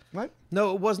 What?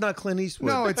 No, it was not Clint Eastwood.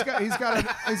 No, he's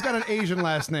got an Asian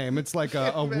last name. It's like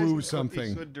a Woo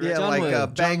something. yeah, John like Woo.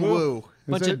 Bang Woo.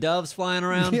 Bunch it? of doves flying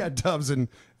around. Yeah, doves and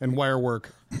wire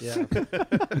work. Yeah.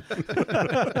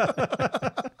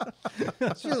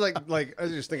 She was like I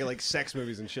was just thinking like sex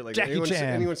movies and shit like Jackie that.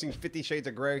 Chan. Anyone seen 50 Shades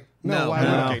of Grey? No. why No.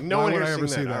 would I- Okay, no why one would here I ever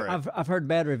seen see that. that? All right. I've heard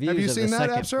bad reviews you of seen the that,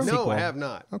 second Absor? sequel. No, I have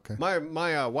not. Okay.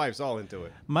 My wife's all into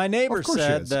it. My neighbor Of course she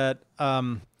said is. that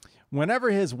whenever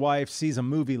his wife sees a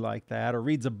movie like that or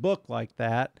reads a book like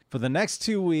that, for the next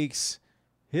 2 weeks,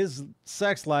 his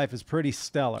sex life is pretty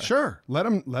stellar. Sure, let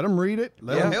him read it.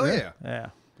 Let Yeah, him, Hell yeah. Yeah.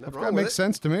 Nothing That wrong with makes it.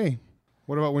 sense to me.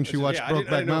 What about when she watched Yeah, I didn't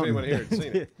Brokeback know if anyone Mountain?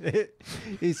 here had seen it.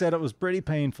 He said it was pretty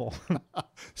painful.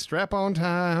 Strap on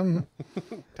time.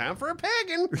 Time for a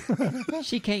pagan.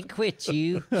 She can't quit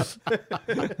you. That's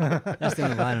the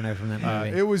only line I know from that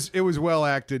movie. It was well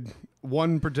acted.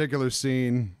 One particular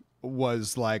scene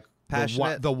was like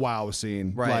Passionate? the wow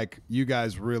scene. Right. Like you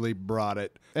guys really brought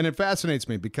it, and it fascinates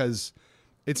me because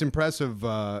it's impressive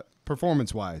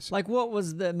performance wise. Like, what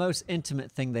was the most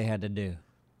intimate thing they had to do?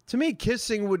 To me,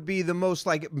 kissing would be the most,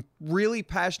 like, really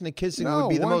passionate kissing No, would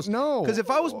be the what? most. No. Because if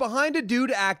I was behind a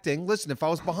dude acting, listen, if I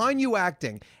was behind you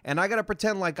acting and I got to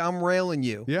pretend like I'm railing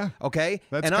you. Yeah. Okay?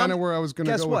 That's and kinda I'm- where I was gonna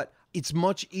Guess go with- what? It's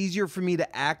much easier for me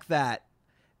to act that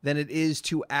than it is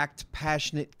to act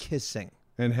passionate kissing.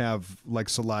 And have like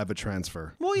saliva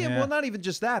transfer. Well, yeah, Yeah. well, not even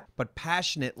just that, but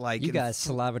passionate, like. You in- guys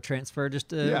saliva transfer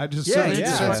just Yeah, I just Yeah, sent, you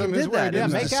just sent fucking some his did way. that. didn't It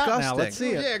was I? Make out now. disgusting. Let's see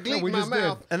it. Yeah, gleek we my just did.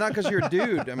 mouth. And not because you're a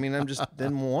dude. I mean, I'm just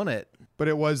didn't want it. But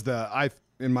it was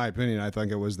in my opinion, I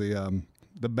think it was the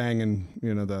banging,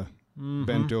 the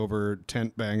bent over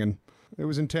tent banging. It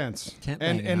was intense. Tent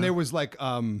and banging, and huh? there was like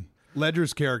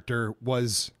Ledger's character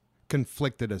was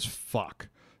conflicted as fuck.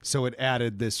 So it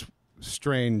added this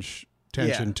strange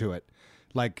tension Yeah. to it.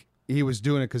 Like he was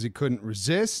doing it because he couldn't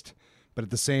resist, but at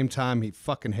the same time he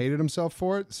fucking hated himself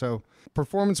for it. So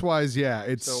performance wise, yeah,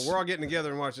 it's So we're all getting together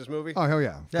and watch this movie. oh hell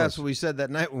yeah. of That's course. what we said that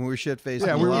night when we were shit faced.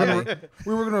 Yeah, we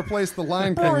were gonna replace the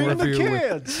Lion King Or even the review with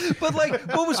kids. But like,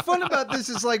 what was fun about this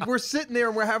is like we're sitting there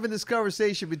and we're having this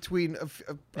conversation between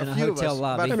a In a few hotel of us,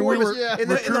 lobby. about And four we of us were in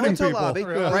the recruiting hotel people. lobby,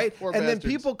 Yeah. right? Poor And then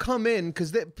bastards. people come in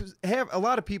because they have a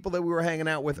lot of people that we were hanging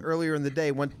out with earlier in the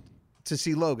day went to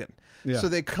see Logan. Yeah. So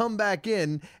they come back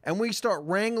in, and we start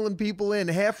wrangling people in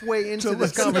halfway into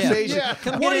this listen. conversation. Yeah.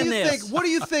 Come What get do in you this. think? What do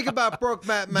you think about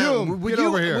Brokeback Mountain? Doom, would get you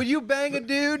over here. would you bang a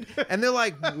dude? And they're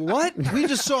like, "What? We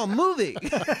just saw a movie."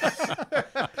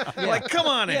 Like, come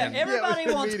on Yeah, in. everybody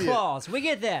Yeah, wants immediate. claws. We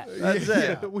get that. That's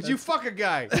it. Would you fuck a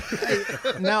guy?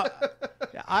 Now,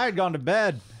 I had gone to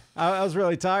bed. I was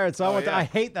really tired, so yeah. I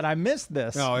hate that I missed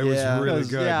this. Oh, it Yeah. was really Because,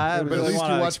 good. yeah, I But at really least want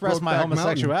you to watched express my Brokeback Mountain.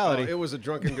 homosexuality. It was a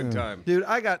drunken good time. Dude,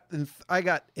 I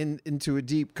got into a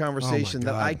deep conversation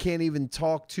that God. I can't even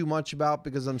talk too much about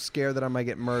because I'm scared that I might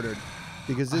get murdered.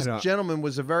 Because this don't- gentleman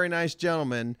was a very nice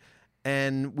gentleman,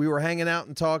 and we were hanging out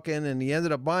and talking, and he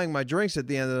ended up buying my drinks at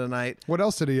the end of the night. What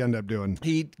else did he end up doing?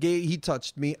 He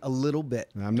touched me a little bit.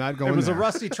 I'm not going It was there. a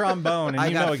rusty trombone, and I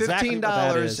you got know exactly $15. what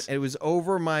that is. It was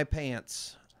over my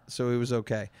pants, so it was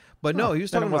okay. But no, Oh, he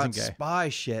was then it talking about wasn't gay. spy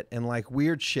shit and like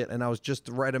weird shit, and I was just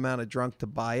the right amount of drunk to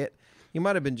buy it. He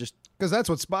might have been just. Because that's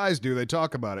what spies do. They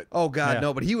talk about it. Oh God, Yeah.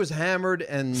 no! But he was hammered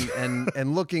and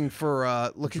looking for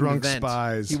Drunk to vent.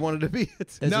 spies. He wanted to be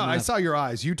No, I enough. saw your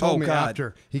eyes. You told Oh, me God.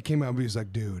 after he came out. He was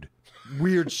like, "Dude,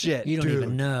 weird shit. You don't dude,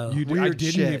 even know. I Weird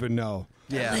didn't shit. even know."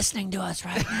 Yeah. listening to us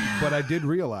right now. But I did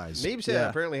realize Neebs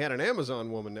apparently had an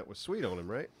Amazon woman that was sweet on him,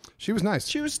 right? she was nice.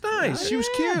 She was nice. She was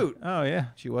cute. Oh yeah.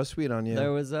 She was sweet on you.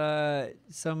 There was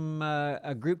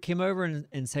a group came over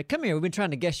and said, "Come here, we've been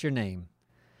trying to guess your name."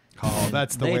 Oh,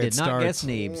 that's the They way did it not starts. guess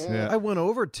Neebs. Yeah. I went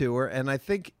over to her, and I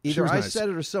think either was I nice. said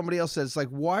it or somebody else said, it's like,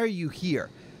 why are you here?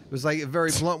 It was like a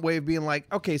very blunt way of being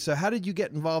like, okay, so how did you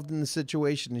get involved in the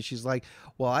situation? And she's like,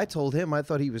 well, I told him I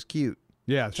thought he was cute.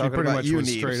 Yeah, she Talking pretty about much you, was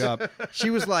Neebs. straight up. She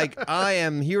was like, I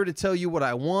am here to tell you what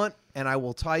I want, and I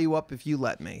will tie you up if you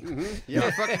let me. Yeah,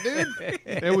 fucking dude.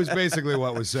 It was basically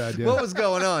what was said. Yeah. What was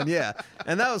going on? Yeah.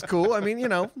 And that was cool. I mean,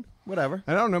 whatever.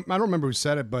 I don't know. I don't remember who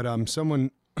said it, but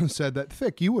someone said that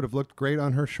Thick, you would have looked great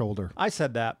on her shoulder. I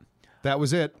said that. That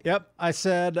was it. Yep, I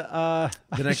said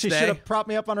next she day? should have propped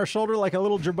me up on her shoulder like a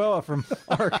little jerboa from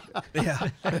Ark. Yeah.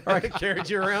 Carried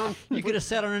you around, You could have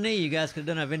sat on a knee. You guys could have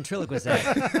done a ventriloquist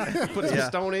act. put some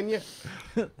stone in you.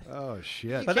 Oh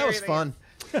shit. But that was fun.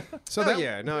 So Oh, that,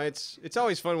 yeah, no, it's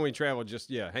always fun when we travel. Just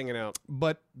hanging out.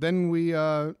 But then we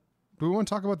do we want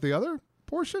to talk about the other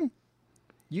portion?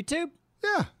 YouTube?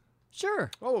 Yeah,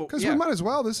 Sure. Oh, because we might as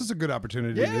well. This is a good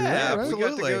opportunity to do Yeah, that, right?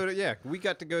 absolutely. we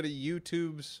got to go to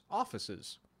YouTube's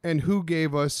offices. And who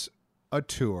gave us a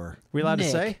tour? We allowed Nick.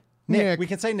 to say Nick. We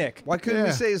can say Nick. Why couldn't we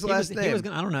Yeah. say his He was, last he name? was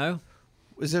gonna, I don't know.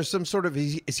 Is there some sort of,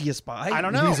 is he a spy? I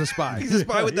don't know. He's a spy. He's a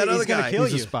spy with that He's other gonna guy. kill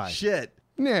He's you. a spy. Shit.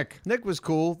 Nick. Nick was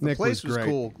cool. The Nick place was was great.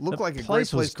 cool. Looked The like a great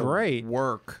place place was to great.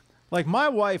 work. Like my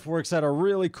wife works at a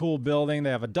really cool building.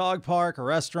 They have a dog park, a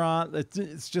restaurant.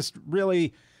 It's just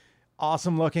really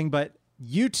awesome looking. But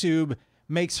YouTube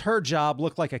makes her job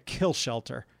look like a kill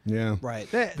shelter. Yeah. Right.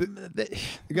 You got the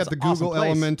It's an Google awesome place.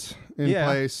 element in Yeah.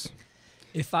 place.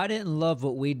 If I didn't love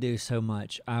what we do so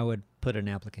much, I would put an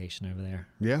application over there.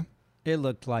 Yeah. It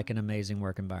looked like an amazing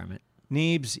work environment.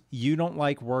 Neebs, you don't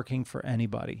like working for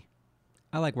anybody.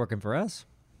 I like working for us.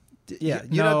 Yeah.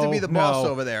 You don't have to be the boss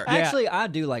no. over there Yeah. Actually, I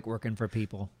do like working for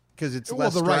people. because it's Well,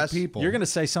 less the right stress. people. You're going to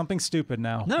say something stupid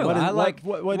now. No, What is- I like.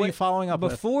 What are you following up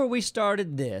with? Before we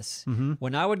started this,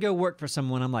 when I would go work for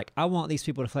someone, I'm like, I want these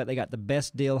people to feel like they got the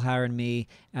best deal hiring me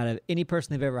out of any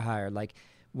person they've ever hired. Like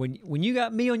when you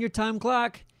got me on your time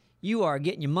clock, you are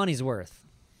getting your money's worth.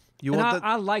 You And want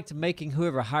I liked making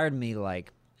whoever hired me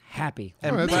like happy.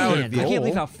 And Like, proud man, of you. I can't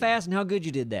believe how fast and how good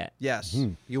you did that. Yes.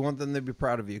 You want them to be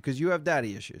proud of you because you have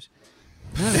daddy issues.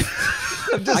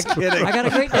 I'm just kidding. I got a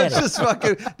great daddy. I'm just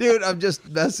fucking, dude. I'm just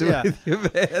messing Yeah. with you,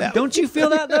 man. Don't you feel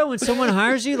that though when someone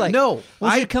hires you? Like, No,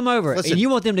 want I- you to come over listen. and you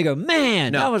want them to go,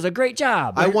 man, No. that was a great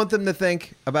job. I want them to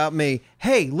think about me.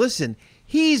 Hey, listen,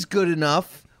 he's good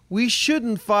enough. We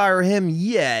shouldn't fire him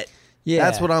yet. Yeah.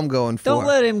 That's what I'm going for. Don't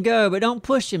let him go, but don't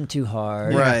push him too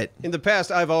hard. Right. In the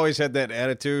past, I've always had that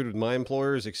attitude with my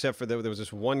employers, except for there was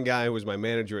this one guy who was my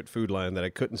manager at Food Lion that I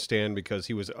couldn't stand because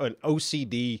he was an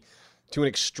OCD to an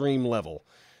extreme level,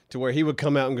 to where he would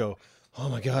come out and go, "Oh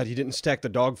my God, you didn't stack the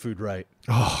dog food right."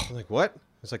 Oh, I'm like, what?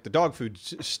 It's like the dog food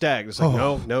stacked. It's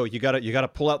like, no, you gotta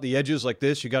pull out the edges like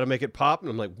this. You gotta make it pop. And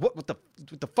I'm like, what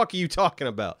the fuck are you talking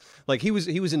about? Like he was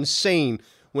insane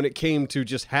when it came to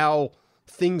just how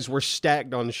things were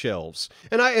stacked on shelves.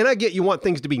 And I get you want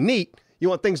things to be neat. You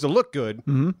want things to look good,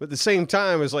 but at the same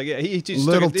time, it's like he just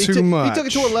Little took it, too he much. took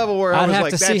it to a level where I I'd was have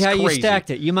like, to "That's see how crazy." you stacked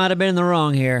it. You might have been in the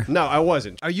wrong here. No, I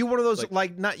wasn't. Are you one of those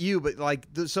like not you, but like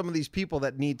some of these people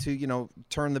that need to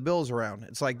turn the bills around?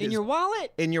 It's like In this- your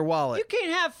wallet? in your wallet, You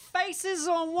can't have faces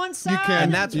on one side. can.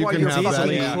 and that's You why can you're have that.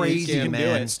 fucking Yeah, you crazy, can do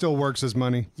man. It still works as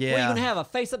money. Yeah. What, are you going to have a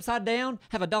face upside down?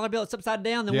 Have a dollar bill that's upside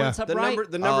down, then Yeah. one that's The upright?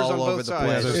 numbers All on over both the sides.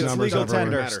 place. Yeah, there's It's numbers legal everywhere.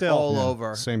 tender Matter. still. all Yeah,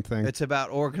 over. same thing. It's about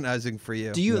organizing for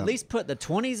you. Do you at least put the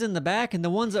 20s in the back and the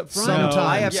ones up front? Sometimes.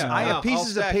 I have Yeah, I have I'll pieces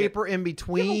of stack it. paper in You have a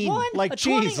between. one, Like a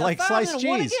 20, cheese, a like 5, sliced and a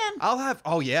 1 cheese. again? I'll have.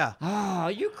 Oh yeah. Oh,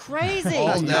 you crazy.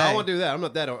 All No, day. I won't do that. I'm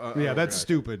not that. Yeah, that's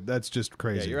stupid. That's just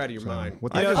crazy. Yeah, you're out of your mind.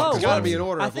 What I the know- fuck Oh, is gotta wrong be with in you?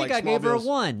 order. I of, think like, I gave her a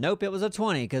small bills. 1. Nope, it was a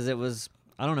 20 because it was,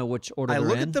 I don't know which order I they're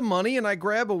look in. at the money and I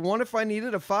grab a 1 if I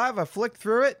needed, a 5. I flick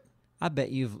through it. I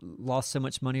bet you've lost so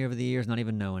much money over the years not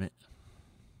even knowing it.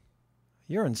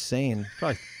 You're insane.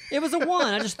 It was a 1.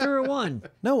 I just threw a 1.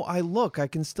 No, I look. I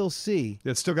can still see.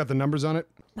 It's still got the numbers on it.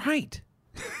 Right.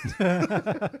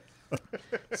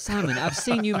 Simon, I've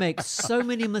seen you make so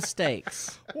many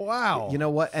mistakes. Wow. You know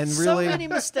what? And So really, many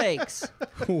mistakes.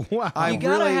 wow. I You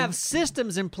gotta really- have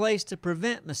systems in place to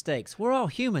prevent mistakes. We're all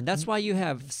human. That's why you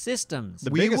have systems.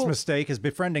 The We biggest will- mistake is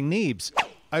befriending Neebs.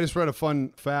 I just read a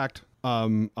fun fact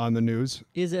on the news.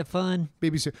 Is it fun?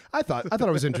 BBC. I thought it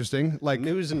was interesting. Like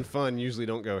News and fun usually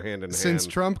don't go hand in since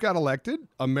hand. Trump got elected,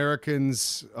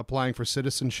 Americans applying for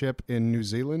citizenship in New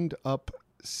Zealand up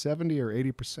 70 or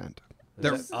 80%.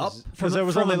 They're up. Because there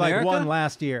was from only like America? one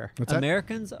last year. What's that?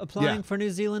 Americans applying Yeah. for New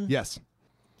Zealand? Yes,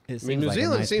 It I mean, seems New like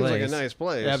Zealand a nice seems like place. a nice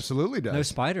place. it absolutely does. No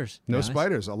spiders. No guys.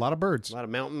 spiders. A lot of birds. A lot of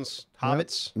mountains,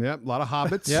 hobbits. Yep. A lot of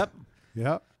hobbits. Yep.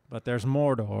 Yep. But there's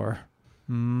Mordor.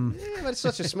 Yeah, but it's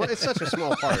such a small. It's such a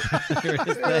small part. It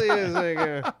really is.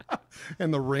 Like,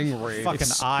 And the ring wraiths. Fucking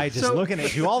eye just So- looking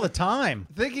at you all the time.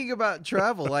 Thinking about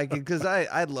travel, like, because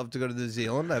I'd love to go to New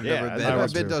Zealand. I've Yeah, never been. I would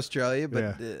I've been too. to Australia,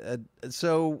 but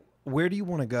so where do you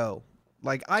want to go?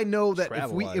 Like, I know that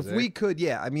Travel-wise, if we could,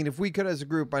 yeah, I mean, if we could as a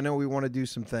group, I know we want to do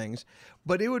some things,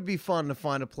 but it would be fun to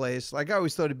find a place. Like, I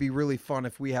always thought it'd be really fun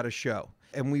if we had a show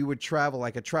and we would travel,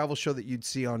 like a travel show that you'd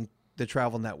see on the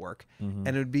Travel Network, and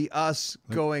it would be us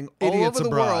going all Idiots over the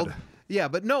Abroad. world. Yeah,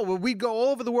 but no, we'd go all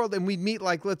over the world and we'd meet,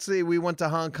 like, let's say we went to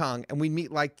Hong Kong and we'd meet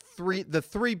like the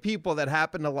three people that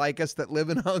happen to like us that live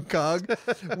in Hong Kong.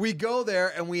 We go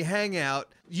there and we hang out.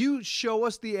 You show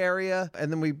us the area and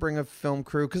then we bring a film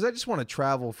crew because I just want to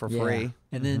travel for Yeah. free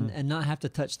And then and not have to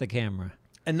touch the camera.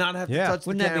 and not have to Yeah. touch the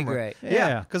Wouldn't that be camera. great?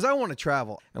 Yeah, because I want to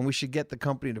travel and we should get the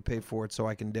company to pay for it so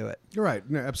I can do it. You're right.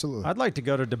 No, absolutely. I'd like to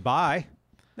go to Dubai.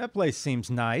 That place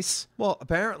seems nice. Well,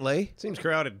 apparently seems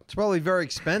crowded. it's probably very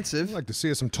expensive. I'd like to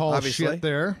see some tall Obviously. shit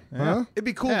there. Huh? It'd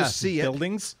be cool Yeah, to see it.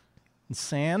 buildings and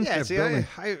sand. Yeah, see, building.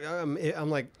 I'm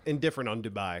like indifferent on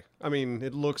Dubai. I mean,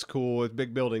 it looks cool with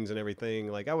big buildings and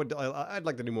everything. Like I'd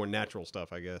like to do more natural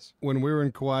stuff, I guess. When we were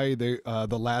in Kauai, the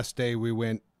last day we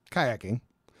went kayaking,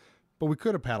 but we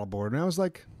could have paddleboard, and I was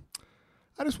like,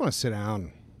 I just want to sit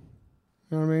down.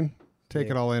 You know what I mean? Take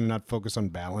it all in and not focus on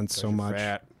balance so much.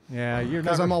 Fat. Yeah, you're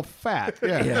Because not. I'm all fat.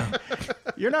 Yeah.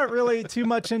 You're not really too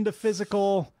much into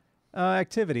physical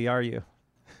activity, are you?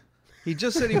 He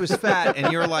just said he was fat,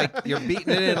 and you're like, you're beating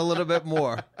it in a little bit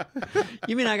more.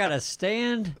 You mean I got to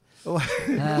stand?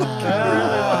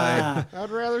 I'd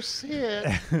rather sit.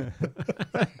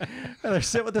 Rather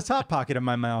sit with this hot pocket in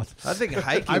my mouth. I think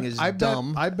hiking is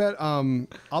dumb.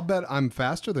 I'll bet I'm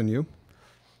faster than you.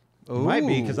 Might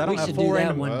be because I don't We have should full do range.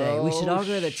 that one day. We should all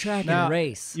go to the track Now, and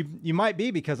race. You might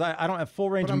be because I don't have full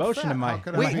range But of I'm motion fat. in my How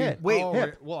could I in my be? head. Wait, Oh,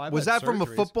 hip. well, I've Was had that from a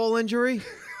surgeries. football injury?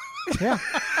 Yeah.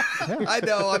 I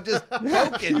know. I'm just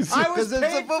joking. I was 'Cause it's a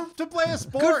paid fo- to play a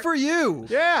sport. Good for you.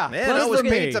 Yeah. Man, Plus I was look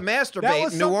at- paid to That masturbate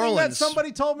was in New something Orleans. that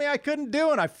somebody told me I couldn't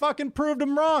do, and I fucking proved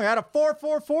them wrong. I had a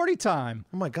 4.40 time.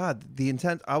 Oh my God, the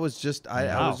intent. I was just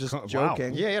Wow.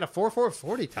 joking. Yeah, you had a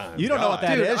 4.40 time. You don't know what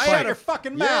that Dude, is. I Shut had your a-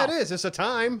 fucking Yeah, mouth. it is. It's a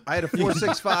time. I had a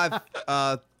 4.65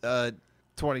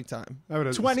 20 time.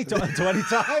 20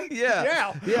 time?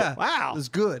 Yeah. Yeah. Wow. It was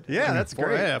good. Yeah, that's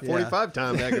great. Yeah, 45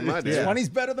 time back in my day. Yeah. 20's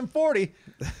better than 40.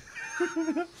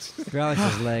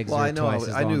 Alex's legs Well, are I know. twice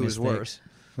as I long knew it as was thick. worse.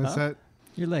 That's that.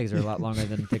 Your legs are a lot longer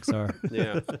than Thick's are.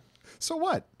 Yeah. So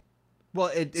what? Well,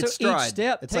 it's So stride. each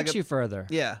step it's takes like a, you further.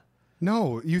 Yeah.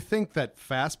 No, you think that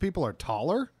fast people are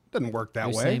taller? Doesn't work that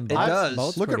way. Usain It Bolt's does.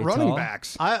 Bolt's Look at pretty running tall.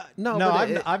 backs. No,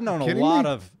 but I've known a kidding lot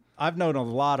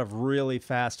me? of really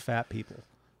fast fat people.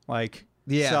 Like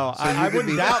Yeah, So, so I you could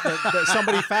wouldn't be- doubt that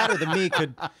somebody fatter than me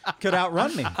could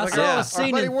outrun me. I saw a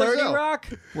scene buddy in 30 Warzel. Rock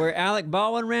where Alec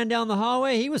Baldwin ran down the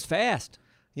hallway. He was fast.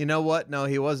 You know what? No,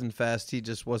 he wasn't fast. He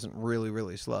just wasn't really,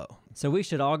 really slow. So we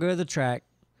should all go to the track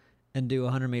and do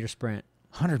a 100-meter sprint.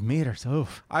 100 meters.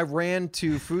 Oof. I ran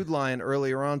to Food Lion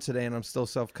earlier on today, and I'm still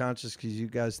self-conscious because you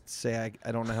guys say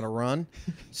I don't know how to run.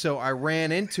 So I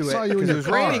ran into Saw it you in because it your was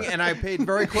car. raining, and I paid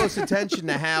very close attention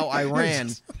to how I ran.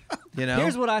 You know,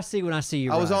 Here's what I see when I see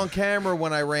you I was run. on camera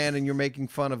when I ran, and you're making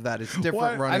fun of that. It's different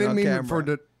What? running I didn't on mean camera.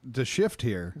 for to shift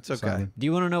here. It's okay. Simon. Do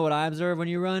you want to know what I observe when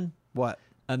you run? What?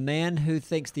 A man who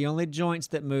thinks the only joints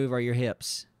that move are your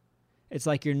hips. It's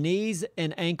like your knees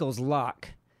and ankles lock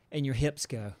and your hips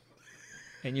go.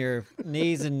 And your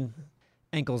knees and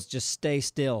ankles just stay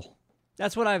still.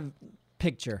 That's what I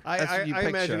picture. I That's what you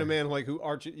imagine picture. a man like who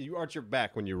arch your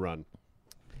back when you run.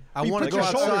 I want to put go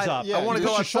your shoulders outside. up. Yeah, I want to you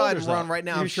go put your outside and shoulders run up. right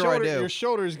now. Your I'm sure I do. Your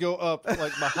shoulders go up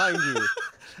like behind you.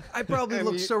 I probably and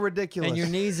look you- so ridiculous. And your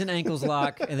knees and ankles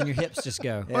lock, and then your hips just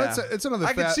go. Yeah. Well, it's another.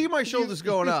 I can fat- see my shoulders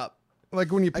going up.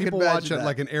 Like when you could people watch imagine at that.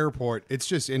 like an airport, it's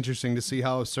just interesting to see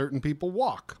how certain people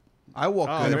walk. I walk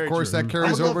Oh, good. And very of course true. that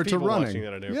carries I love over to people running. watching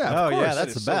that at airports. Yeah, Oh, of yeah, course. that's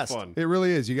It's the so best. fun. It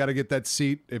really is. You got to get that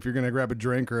seat if you're going to grab a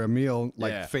drink or a meal,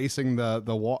 like Yeah. facing the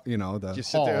wall, the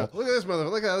Just hall. sit there.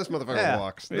 Look at how this motherfucker Yeah.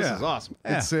 walks. This Yeah. is awesome.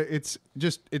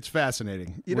 It's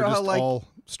fascinating. You We're know how, just like- all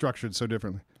structured so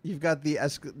differently. You've got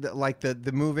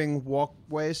the moving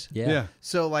walkways. Yeah.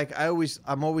 So like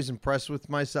I'm always impressed with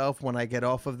myself when I get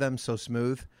off of them so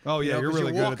smooth. Oh, yeah, you're 'cause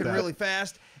really good at walking that. really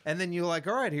fast, and then you're like,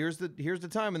 all right, here's the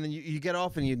time, and then you get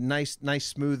off and you nice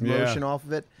smooth Yeah. motion off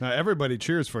of it. Now, everybody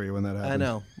cheers for you when that happens. I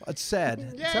know. It's sad.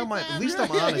 At least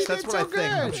I'm Yeah, honest. you That's did what so I think. good.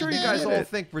 I'm sure you You guys did all it.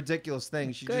 think ridiculous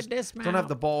things. You Good just dismount. don't have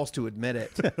the balls to admit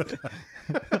it.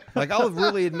 Like I'll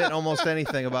really admit almost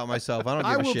anything about myself. I don't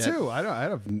give I a will shit. too.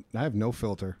 I have no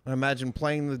filter. I imagine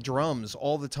playing the drums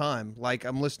all the time. Like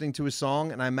I'm listening to a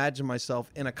song and I imagine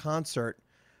myself in a concert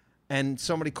and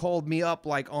somebody called me up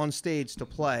like on stage to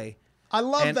play. I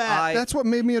love And that. That's what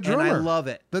made me a drummer. And I love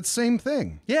it. That same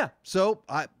thing. Yeah. So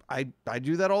I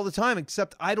do that all the time,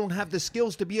 except I don't have the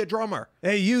skills to be a drummer.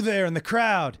 Hey, you there in the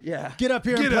crowd. Yeah. Get up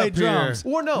here and Get play up here. drums.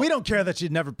 Or no. We don't care that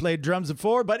you'd never played drums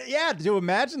before, but yeah, to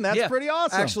imagine that's Yeah. pretty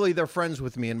awesome. Actually, they're friends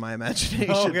with me in my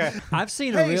imagination. Okay. I've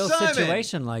seen Hey, a real Simon!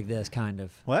 situation like this, kind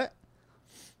of. What?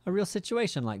 A real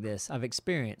situation like this I've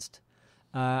experienced.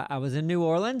 I was in New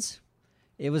Orleans.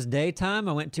 It was daytime.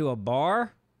 I went to a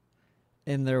bar,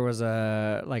 and there was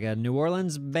a New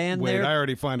Orleans band Wait, there. I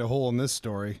already find a hole in this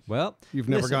story. Well, You've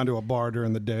never listen, gone to a bar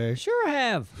during the day. Sure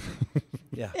have.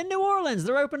 Yeah. In New Orleans,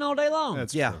 they're open all day long.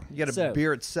 That's Yeah. true. You get a So-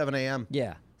 beer at 7 a.m.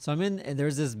 Yeah. So I'm in, and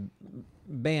there's this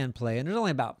band playing. There's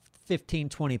only about 15,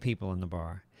 20 people in the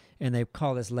bar. And they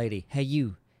call this lady, hey,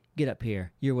 you, get up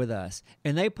here. You're with us.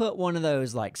 And they put one of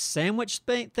those like sandwich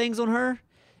things on her.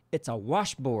 It's a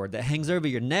washboard that hangs over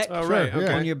your neck, Oh, right, Sure,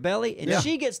 yeah. on your belly, and Yeah.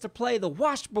 she gets to play the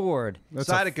washboard. That's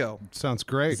Zydeco. Sounds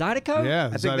great. Zydeco? Yeah,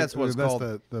 I think that's what it's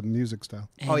called. the music style.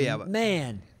 Oh, And yeah, but-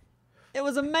 man, it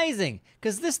was amazing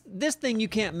because this thing you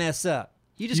can't mess up.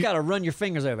 You just got to run your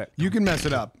fingers over it. You can mess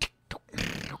it up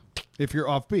if you're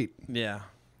offbeat. Yeah.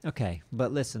 Okay,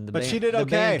 but listen, But she did the okay.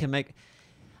 band can make.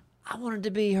 I wanted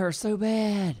to be her so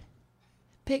bad.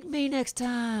 Pick me next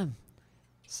time,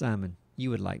 Simon.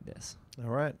 You would like this. All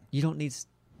right. You don't need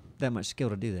that much skill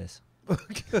to do this.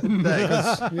 Thanks.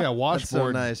 Yeah,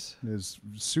 washboard nice. is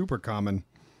super common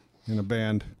in a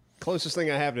band. Closest thing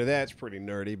I have to that's pretty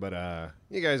nerdy, but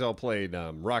you guys all played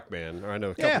Rock Band, or I know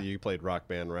a couple Yeah. of you played Rock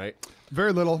Band, right?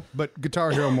 Very little, but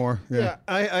Guitar Hero more. Yeah.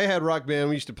 I had Rock Band.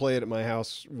 We used to play it at my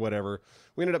house, whatever.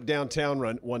 We ended up downtown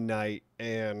one night,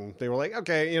 and they were like,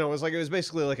 okay, it was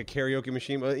basically like a karaoke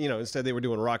machine, but, instead they were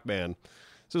doing Rock Band.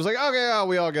 So it was like, okay,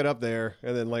 we all get up there,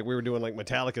 and then we were doing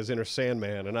Metallica's Inner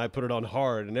Sandman, and I put it on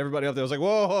hard, and everybody up there was like,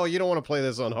 whoa, you don't want to play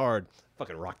this on hard.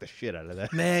 Fucking rock the shit out of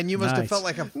that. Man, you must have Nice. felt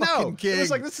like a fucking No, king. it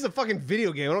was like, this is a fucking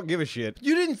video game. I don't give a shit.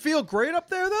 You didn't feel great up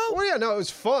there, though? Well, yeah, no, it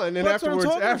was fun. And That's what I'm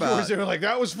afterwards, talking about. they were like,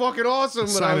 that was fucking awesome. And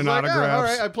I Signing was like, autographs. all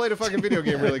right, I played a fucking video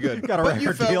game really good. Got a But you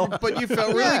record deal.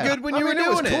 felt really Yeah. good when I you mean, were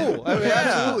doing it. Was cool. I mean,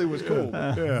 absolutely was cool.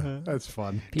 Yeah, that's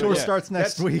fun. Tour Yeah, starts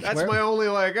next that's- week. That's Where- my only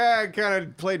I kind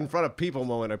of played in front of people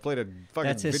moment. I played a fucking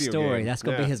That's his video story. game. That's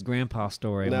gonna Yeah. be his grandpa's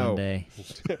story No. one day.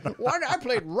 Why did I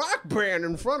played Rock Band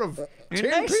in front of 10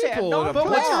 they said, people? "Don't in a But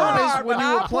play what's bar." fun is hard, when but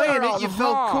you were I'll playing put it it, you on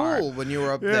felt hard. cool when you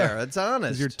were up Yeah. there. That's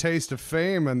honest. Is your taste of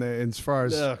fame and as far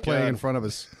as Oh, playing God. in front of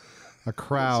a I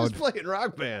crowd. was just playing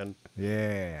Rock Band.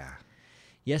 Yeah.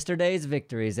 Yesterday's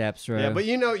victories, Abstro. Yeah, but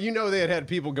you know they had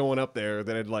people going up there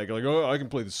that had like oh, I can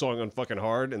play the song on fucking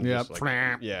hard and Yep. just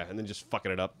yeah, and then just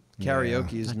fucking it up.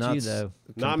 Karaoke is Not you, nuts. though.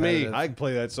 Not me. Competitive. I can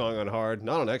play that song on hard.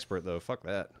 Not an expert though. Fuck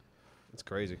that. It's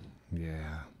crazy.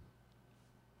 Yeah.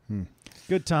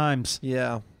 Good times.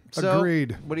 Yeah. So,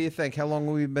 Agreed. What do you think? How long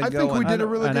have we been I going? think we did a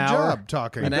really An good hour. job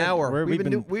talking. An hour. We've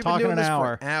been talking doing an this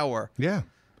hour. for an hour. Yeah.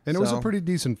 And it was a So- pretty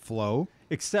decent flow.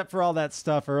 Except for all that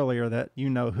stuff earlier that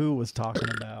who was talking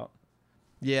about.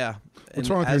 Yeah. What's And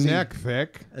wrong with as your he- neck,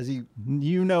 Vic? As he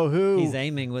You know who. he's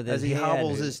aiming with his as he head.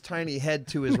 hobbles his tiny head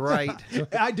to his right.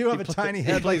 I do have a tiny He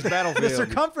head. plays The Battlefield.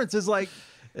 circumference is like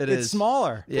It it's is.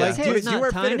 smaller. Yeah. Like, His do head's you not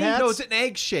wear fitted tiny? hats? No, it's an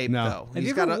egg shape No. though. Have He's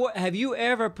you, got ever, a, have you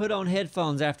ever put on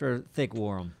headphones after Thick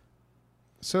wore them?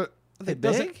 So, Are they it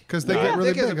doesn't- big? because they No, get really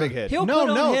Vic has a big. big head. He'll No, put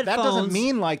on no, headphones. that doesn't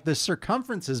mean like the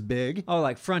circumference is big. Oh,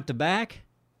 like front to back?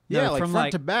 Yeah, No, like from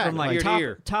front to back, From like ear to top,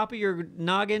 ear. top of your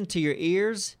noggin to your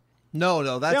ears.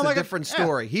 No, that's Yeah, a like different yeah.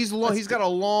 story. He's got a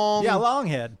long. Yeah, long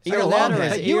head. Either got a that long or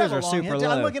head. his You ears have a are long super head. low.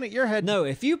 I'm looking at your head. No,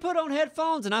 if you put on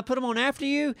headphones and I put them on after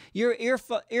you, your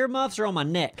earmuffs are on my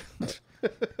neck.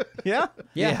 Yeah?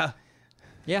 Yeah.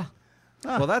 Yeah.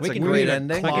 Well, that's We a can great read it.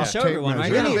 ending. I can Yeah. show Tape everyone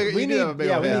right measure. now. Yeah. We You do have a need, big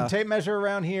yeah, old we head. need tape measure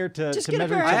around here to Just to get a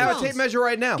measure pair of I each have a headphones. tape measure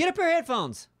right now. Get a pair of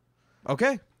headphones.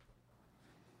 Okay.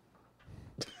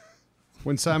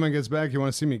 When Simon gets back, you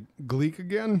want to see me gleek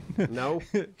again? No.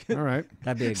 All right.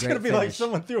 That'd be a It's great gonna be like finish.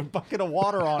 someone threw a bucket of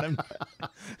water on him.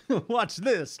 Watch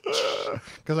this.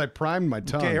 Because I primed my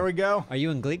tongue. Okay, here we go. Are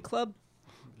you in Glee Club?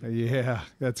 Yeah,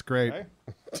 that's great.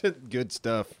 Okay. Good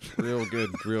stuff. Real good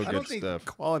stuff.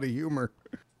 Quality humor.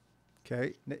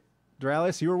 Okay.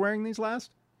 Dralis, you were wearing these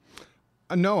last?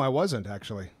 No, I wasn't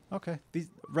actually. Okay. These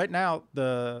right now,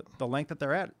 the length that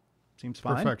they're at seems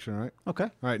fine. Perfection, right? Okay.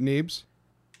 All right, Neebs.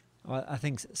 Well, I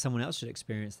think someone else should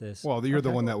experience this. Well, you're the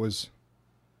one that was.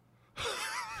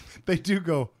 They do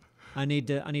go. I need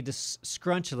to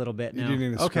scrunch a little bit You now. do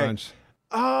need a Okay. scrunch.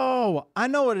 Oh, I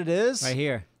know what it is. Right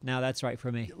here. Now that's right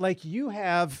for me. Like you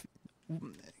have,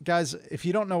 guys, if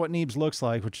you don't know what Neebs looks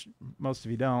like, which most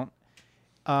of you don't,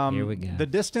 Here we go. the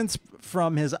distance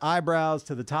from his eyebrows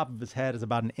to the top of his head is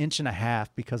about 1.5 inches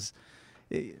because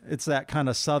it's that kind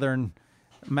of southern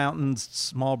mountains,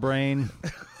 small brain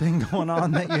thing going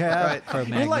on that you have. For a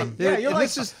You're like, magnum. yeah, you're And like,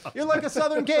 this is- you're like a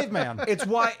southern caveman. It's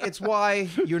why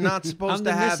you're not supposed I'm to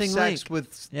the have missing sex link.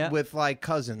 Yeah. with like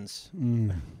cousins,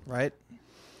 right?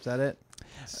 Is that it?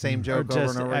 Same joke Or over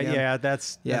just- and over again. yeah,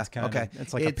 that's Yeah, kind of okay.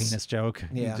 it's like a It's- penis joke.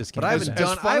 You Yeah, just but can't I do haven't that.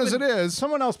 done. As fun as it is.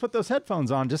 Someone else put those headphones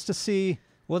on just to see.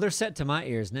 Well, they're set to my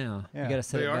ears now. Yeah. You got to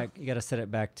set They it are? back. You got to set it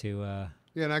back to.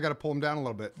 Yeah, and I got to pull them down a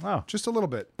little bit. Oh. Just a little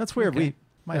bit. That's weird. Okay. We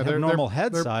might Yeah, have normal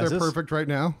head they're, sizes. They're perfect right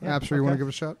now. Yeah, Absher, you want to okay. give it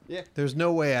a shot? There's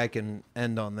no way I can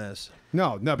end on this.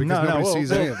 No, because No, nobody we'll-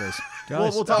 sees any of this.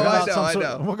 We'll talk Oh, I about know, some I sort.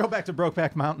 know. We'll go back to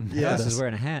Brokeback Mountain. Yeah. This is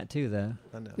wearing a hat too, though.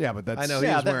 I know. Yeah, but that's I know he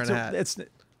was wearing a hat. It's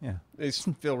yeah. It's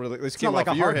feel really. This not came like off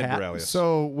a of your hard head, hat. Borrelia.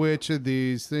 So, which of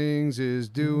these things is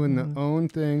doing the own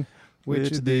thing?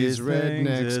 Which of these things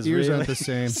rednecks is ears really- aren't the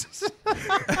same?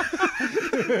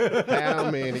 How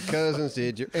many cousins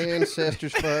did your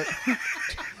ancestors fuck?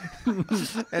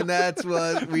 And that's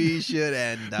what we should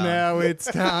end on. Now it's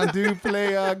time to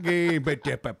play our game. But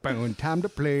time to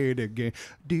play the game.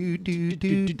 Do do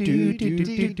do do do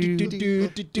do do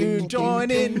do.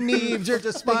 Join in, Neebs. You're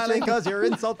just smiling because you're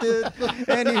insulted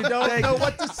and you don't know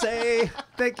what to say.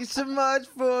 Thank you so much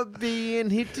for being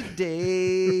here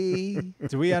today.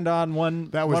 Do we end on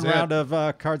one That was one it. round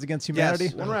of Cards Against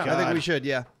Humanity? Yes, I think we should.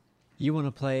 Yeah. You want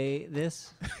to play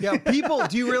this? Yeah. People,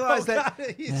 do you realize that?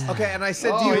 Okay, and I said,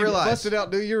 do Oh, you you realize? busted out.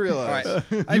 Do you realize? All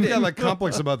right. You've got like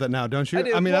complex about that now, don't you?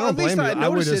 I, mean, well, I at don't least blame you. I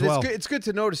would noticed as it. well. It's good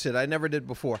to notice it. I never did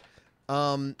before.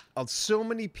 So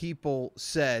many people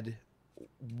said,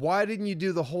 "Why didn't you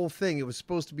do the whole thing? It was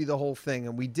supposed to be the whole thing."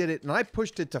 And we did it, and I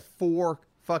pushed it to 4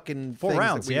 fucking Four things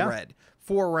rounds, that we yeah. read.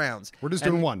 4 rounds. We're just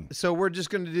And doing one. So we're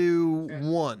just going to do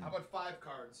one. about 5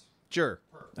 cards? Sure.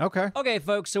 Okay. Okay,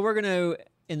 folks. So we're going to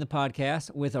end the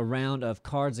podcast with a round of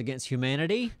Cards Against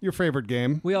Humanity. Your favorite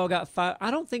game? We all got 5.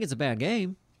 I don't think it's a bad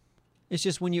game. It's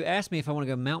just when you ask me if I want to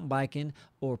go mountain biking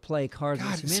or play Cards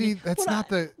Against God, Humanity. see, that's What not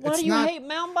the- Why it's do you not- hate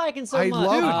mountain biking so I much?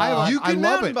 love it. you I can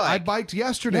love mountain it. bike. I biked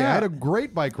yesterday. Yeah. I had a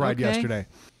great bike ride Okay. yesterday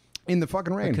in the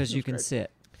fucking rain. Because you can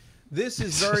sit. This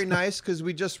is very nice because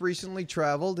we just recently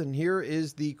traveled, and here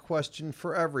is the question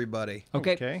for everybody.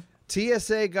 Okay. Okay.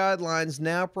 TSA guidelines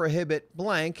now prohibit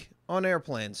blank on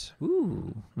airplanes.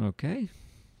 Ooh. Okay.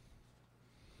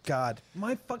 God,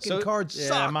 my fucking So- cards Yeah,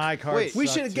 suck. my cards Wait, We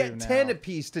suck should too get now. 10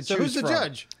 apiece to So choose who's the from.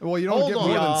 judge? Well, you don't Hold get on,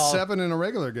 more than y'all. 7 in a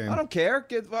regular game. I don't care.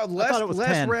 Last, thought it was last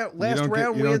 10. round, You last don't get-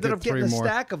 round you we don't ended get up getting 3 a more.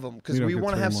 stack of them because You don't we get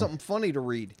want to 3 have more. something funny to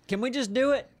read. Can we just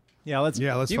do it? Yeah. Let's.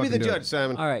 Yeah, let's You be fucking the do judge, it.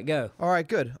 Simon. All right, go. All right,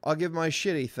 good. I'll give my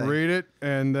shitty thing. Read it,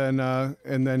 and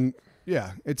then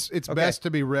yeah, it's best to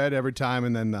be read every time,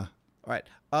 and then All right.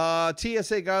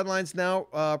 TSA guidelines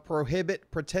now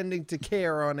prohibit pretending to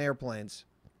care on airplanes.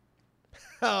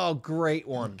 Oh, great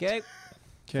one. Okay.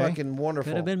 Fucking wonderful.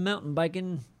 Could have been mountain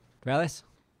biking. Rallis?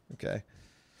 Okay.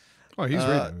 oh, he's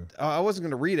reading. I wasn't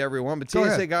going to read everyone, but Go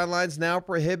TSA ahead. guidelines now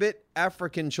prohibit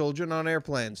African children on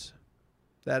airplanes.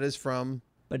 That is from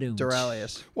Badoom.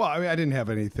 Duralius. Well, I mean, I didn't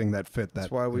have anything that fit that.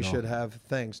 That's why we at all. should have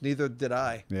things. Neither did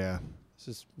I. Yeah. This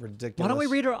is ridiculous. Why don't we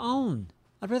read our own?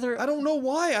 I'd rather. I don't know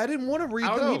why. I didn't want to read I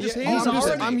them. don't He know. just Yeah, handed I'm them just-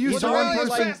 to I'm me. used What to do one I person-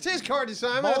 like? It's his card,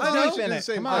 Simon. Balls I know deep you in do it. the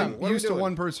same Come thing. on. What are we Used to doing?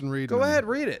 one person reading. Go ahead,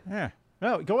 read it. Yeah.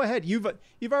 No, go ahead. You've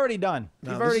already done.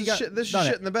 No, You've already this is got. shit, this is done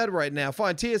shit it. in the bed right now.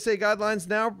 Fine. TSA guidelines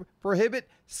now prohibit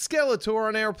Skeletor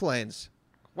on airplanes.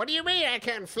 What do you mean I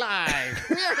can't fly?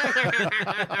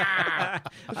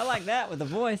 I like that with the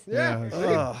voice.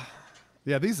 Yeah.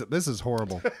 Yeah. This is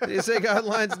horrible. TSA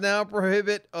guidelines now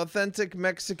prohibit authentic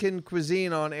Mexican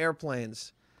cuisine on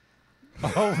airplanes. Oh,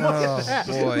 look at that.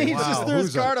 boy. Neebs just Wow. threw his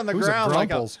Who's a- card on the who's a ground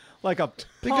Grumples? like a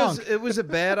Because punk. it was a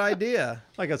bad idea.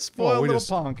 Like a spoiled we little just-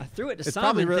 punk. I threw it to It's probably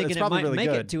Simon really- thinking it's it probably might really make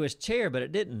good. it to his chair, but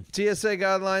it didn't. TSA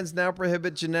guidelines now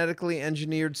prohibit genetically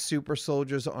engineered super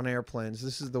soldiers on airplanes.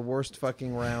 This is the worst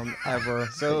fucking round ever.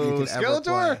 So, that you could ever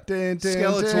Skeletor? play.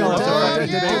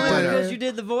 Skeletor. Because you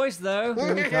did the voice, though.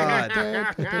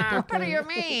 God. What do you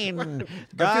mean?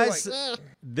 Guys,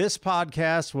 this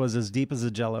podcast was as deep as a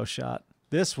Jello shot.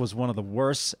 This was one of the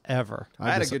worst ever.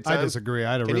 I had a good time. I disagree.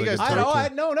 I had a Can you really guys good talk?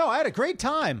 time. I had a great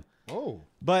time. Oh,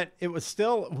 But it was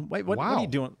still. Wait, what are Wow. you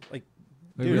doing? Like,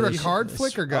 you're a you card should-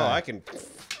 flicker Oh, guy. I can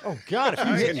Oh God! If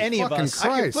you hit any of fucking us, I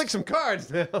can Christ. flick some cards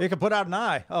now. you could put out an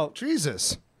eye. Oh,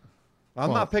 Jesus.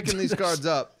 I'm not picking these cards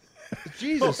up.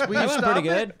 Jesus, will you That went stop pretty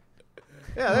it? good.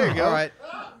 Yeah, there you go. All right,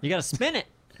 You got to spin it.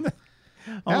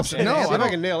 Absolutely. See No, if I I don't.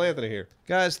 can nail Anthony here.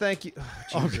 guys, thank you.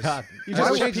 oh God! You I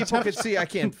just wish people could see. I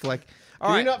can't flick. All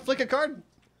Can right. you not flick a card?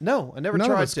 No, I never None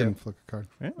of tried us to. can flick a card.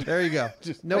 There you go.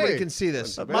 Nobody hey. can see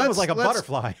this. Mine was like a Let's-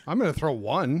 butterfly. I'm gonna throw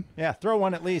one. Yeah, throw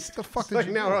one at least. The fuck Like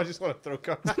did you? now, I just want to throw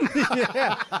cards.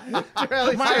 yeah,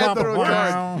 Charlie said throw a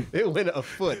card. It went a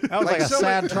foot. that was like a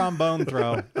sad trombone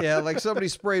throw. Yeah, like somebody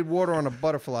sprayed water on a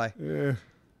butterfly. Yeah.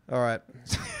 All right.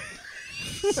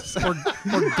 or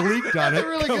gleeked on That's it. a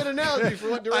really good analogy for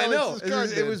what I Durant know. Lynch's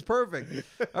card It was perfect.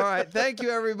 All right. Thank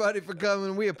you, everybody, for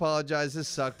coming. We apologize. This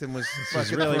sucked and was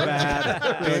fucking Really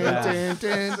bad. Really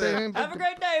bad. Have a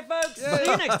great day, folks.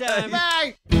 See you next time.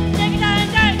 Bye.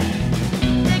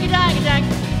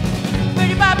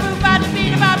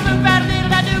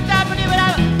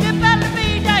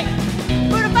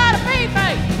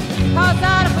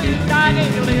 Outside of food, I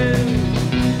ain't gonna live.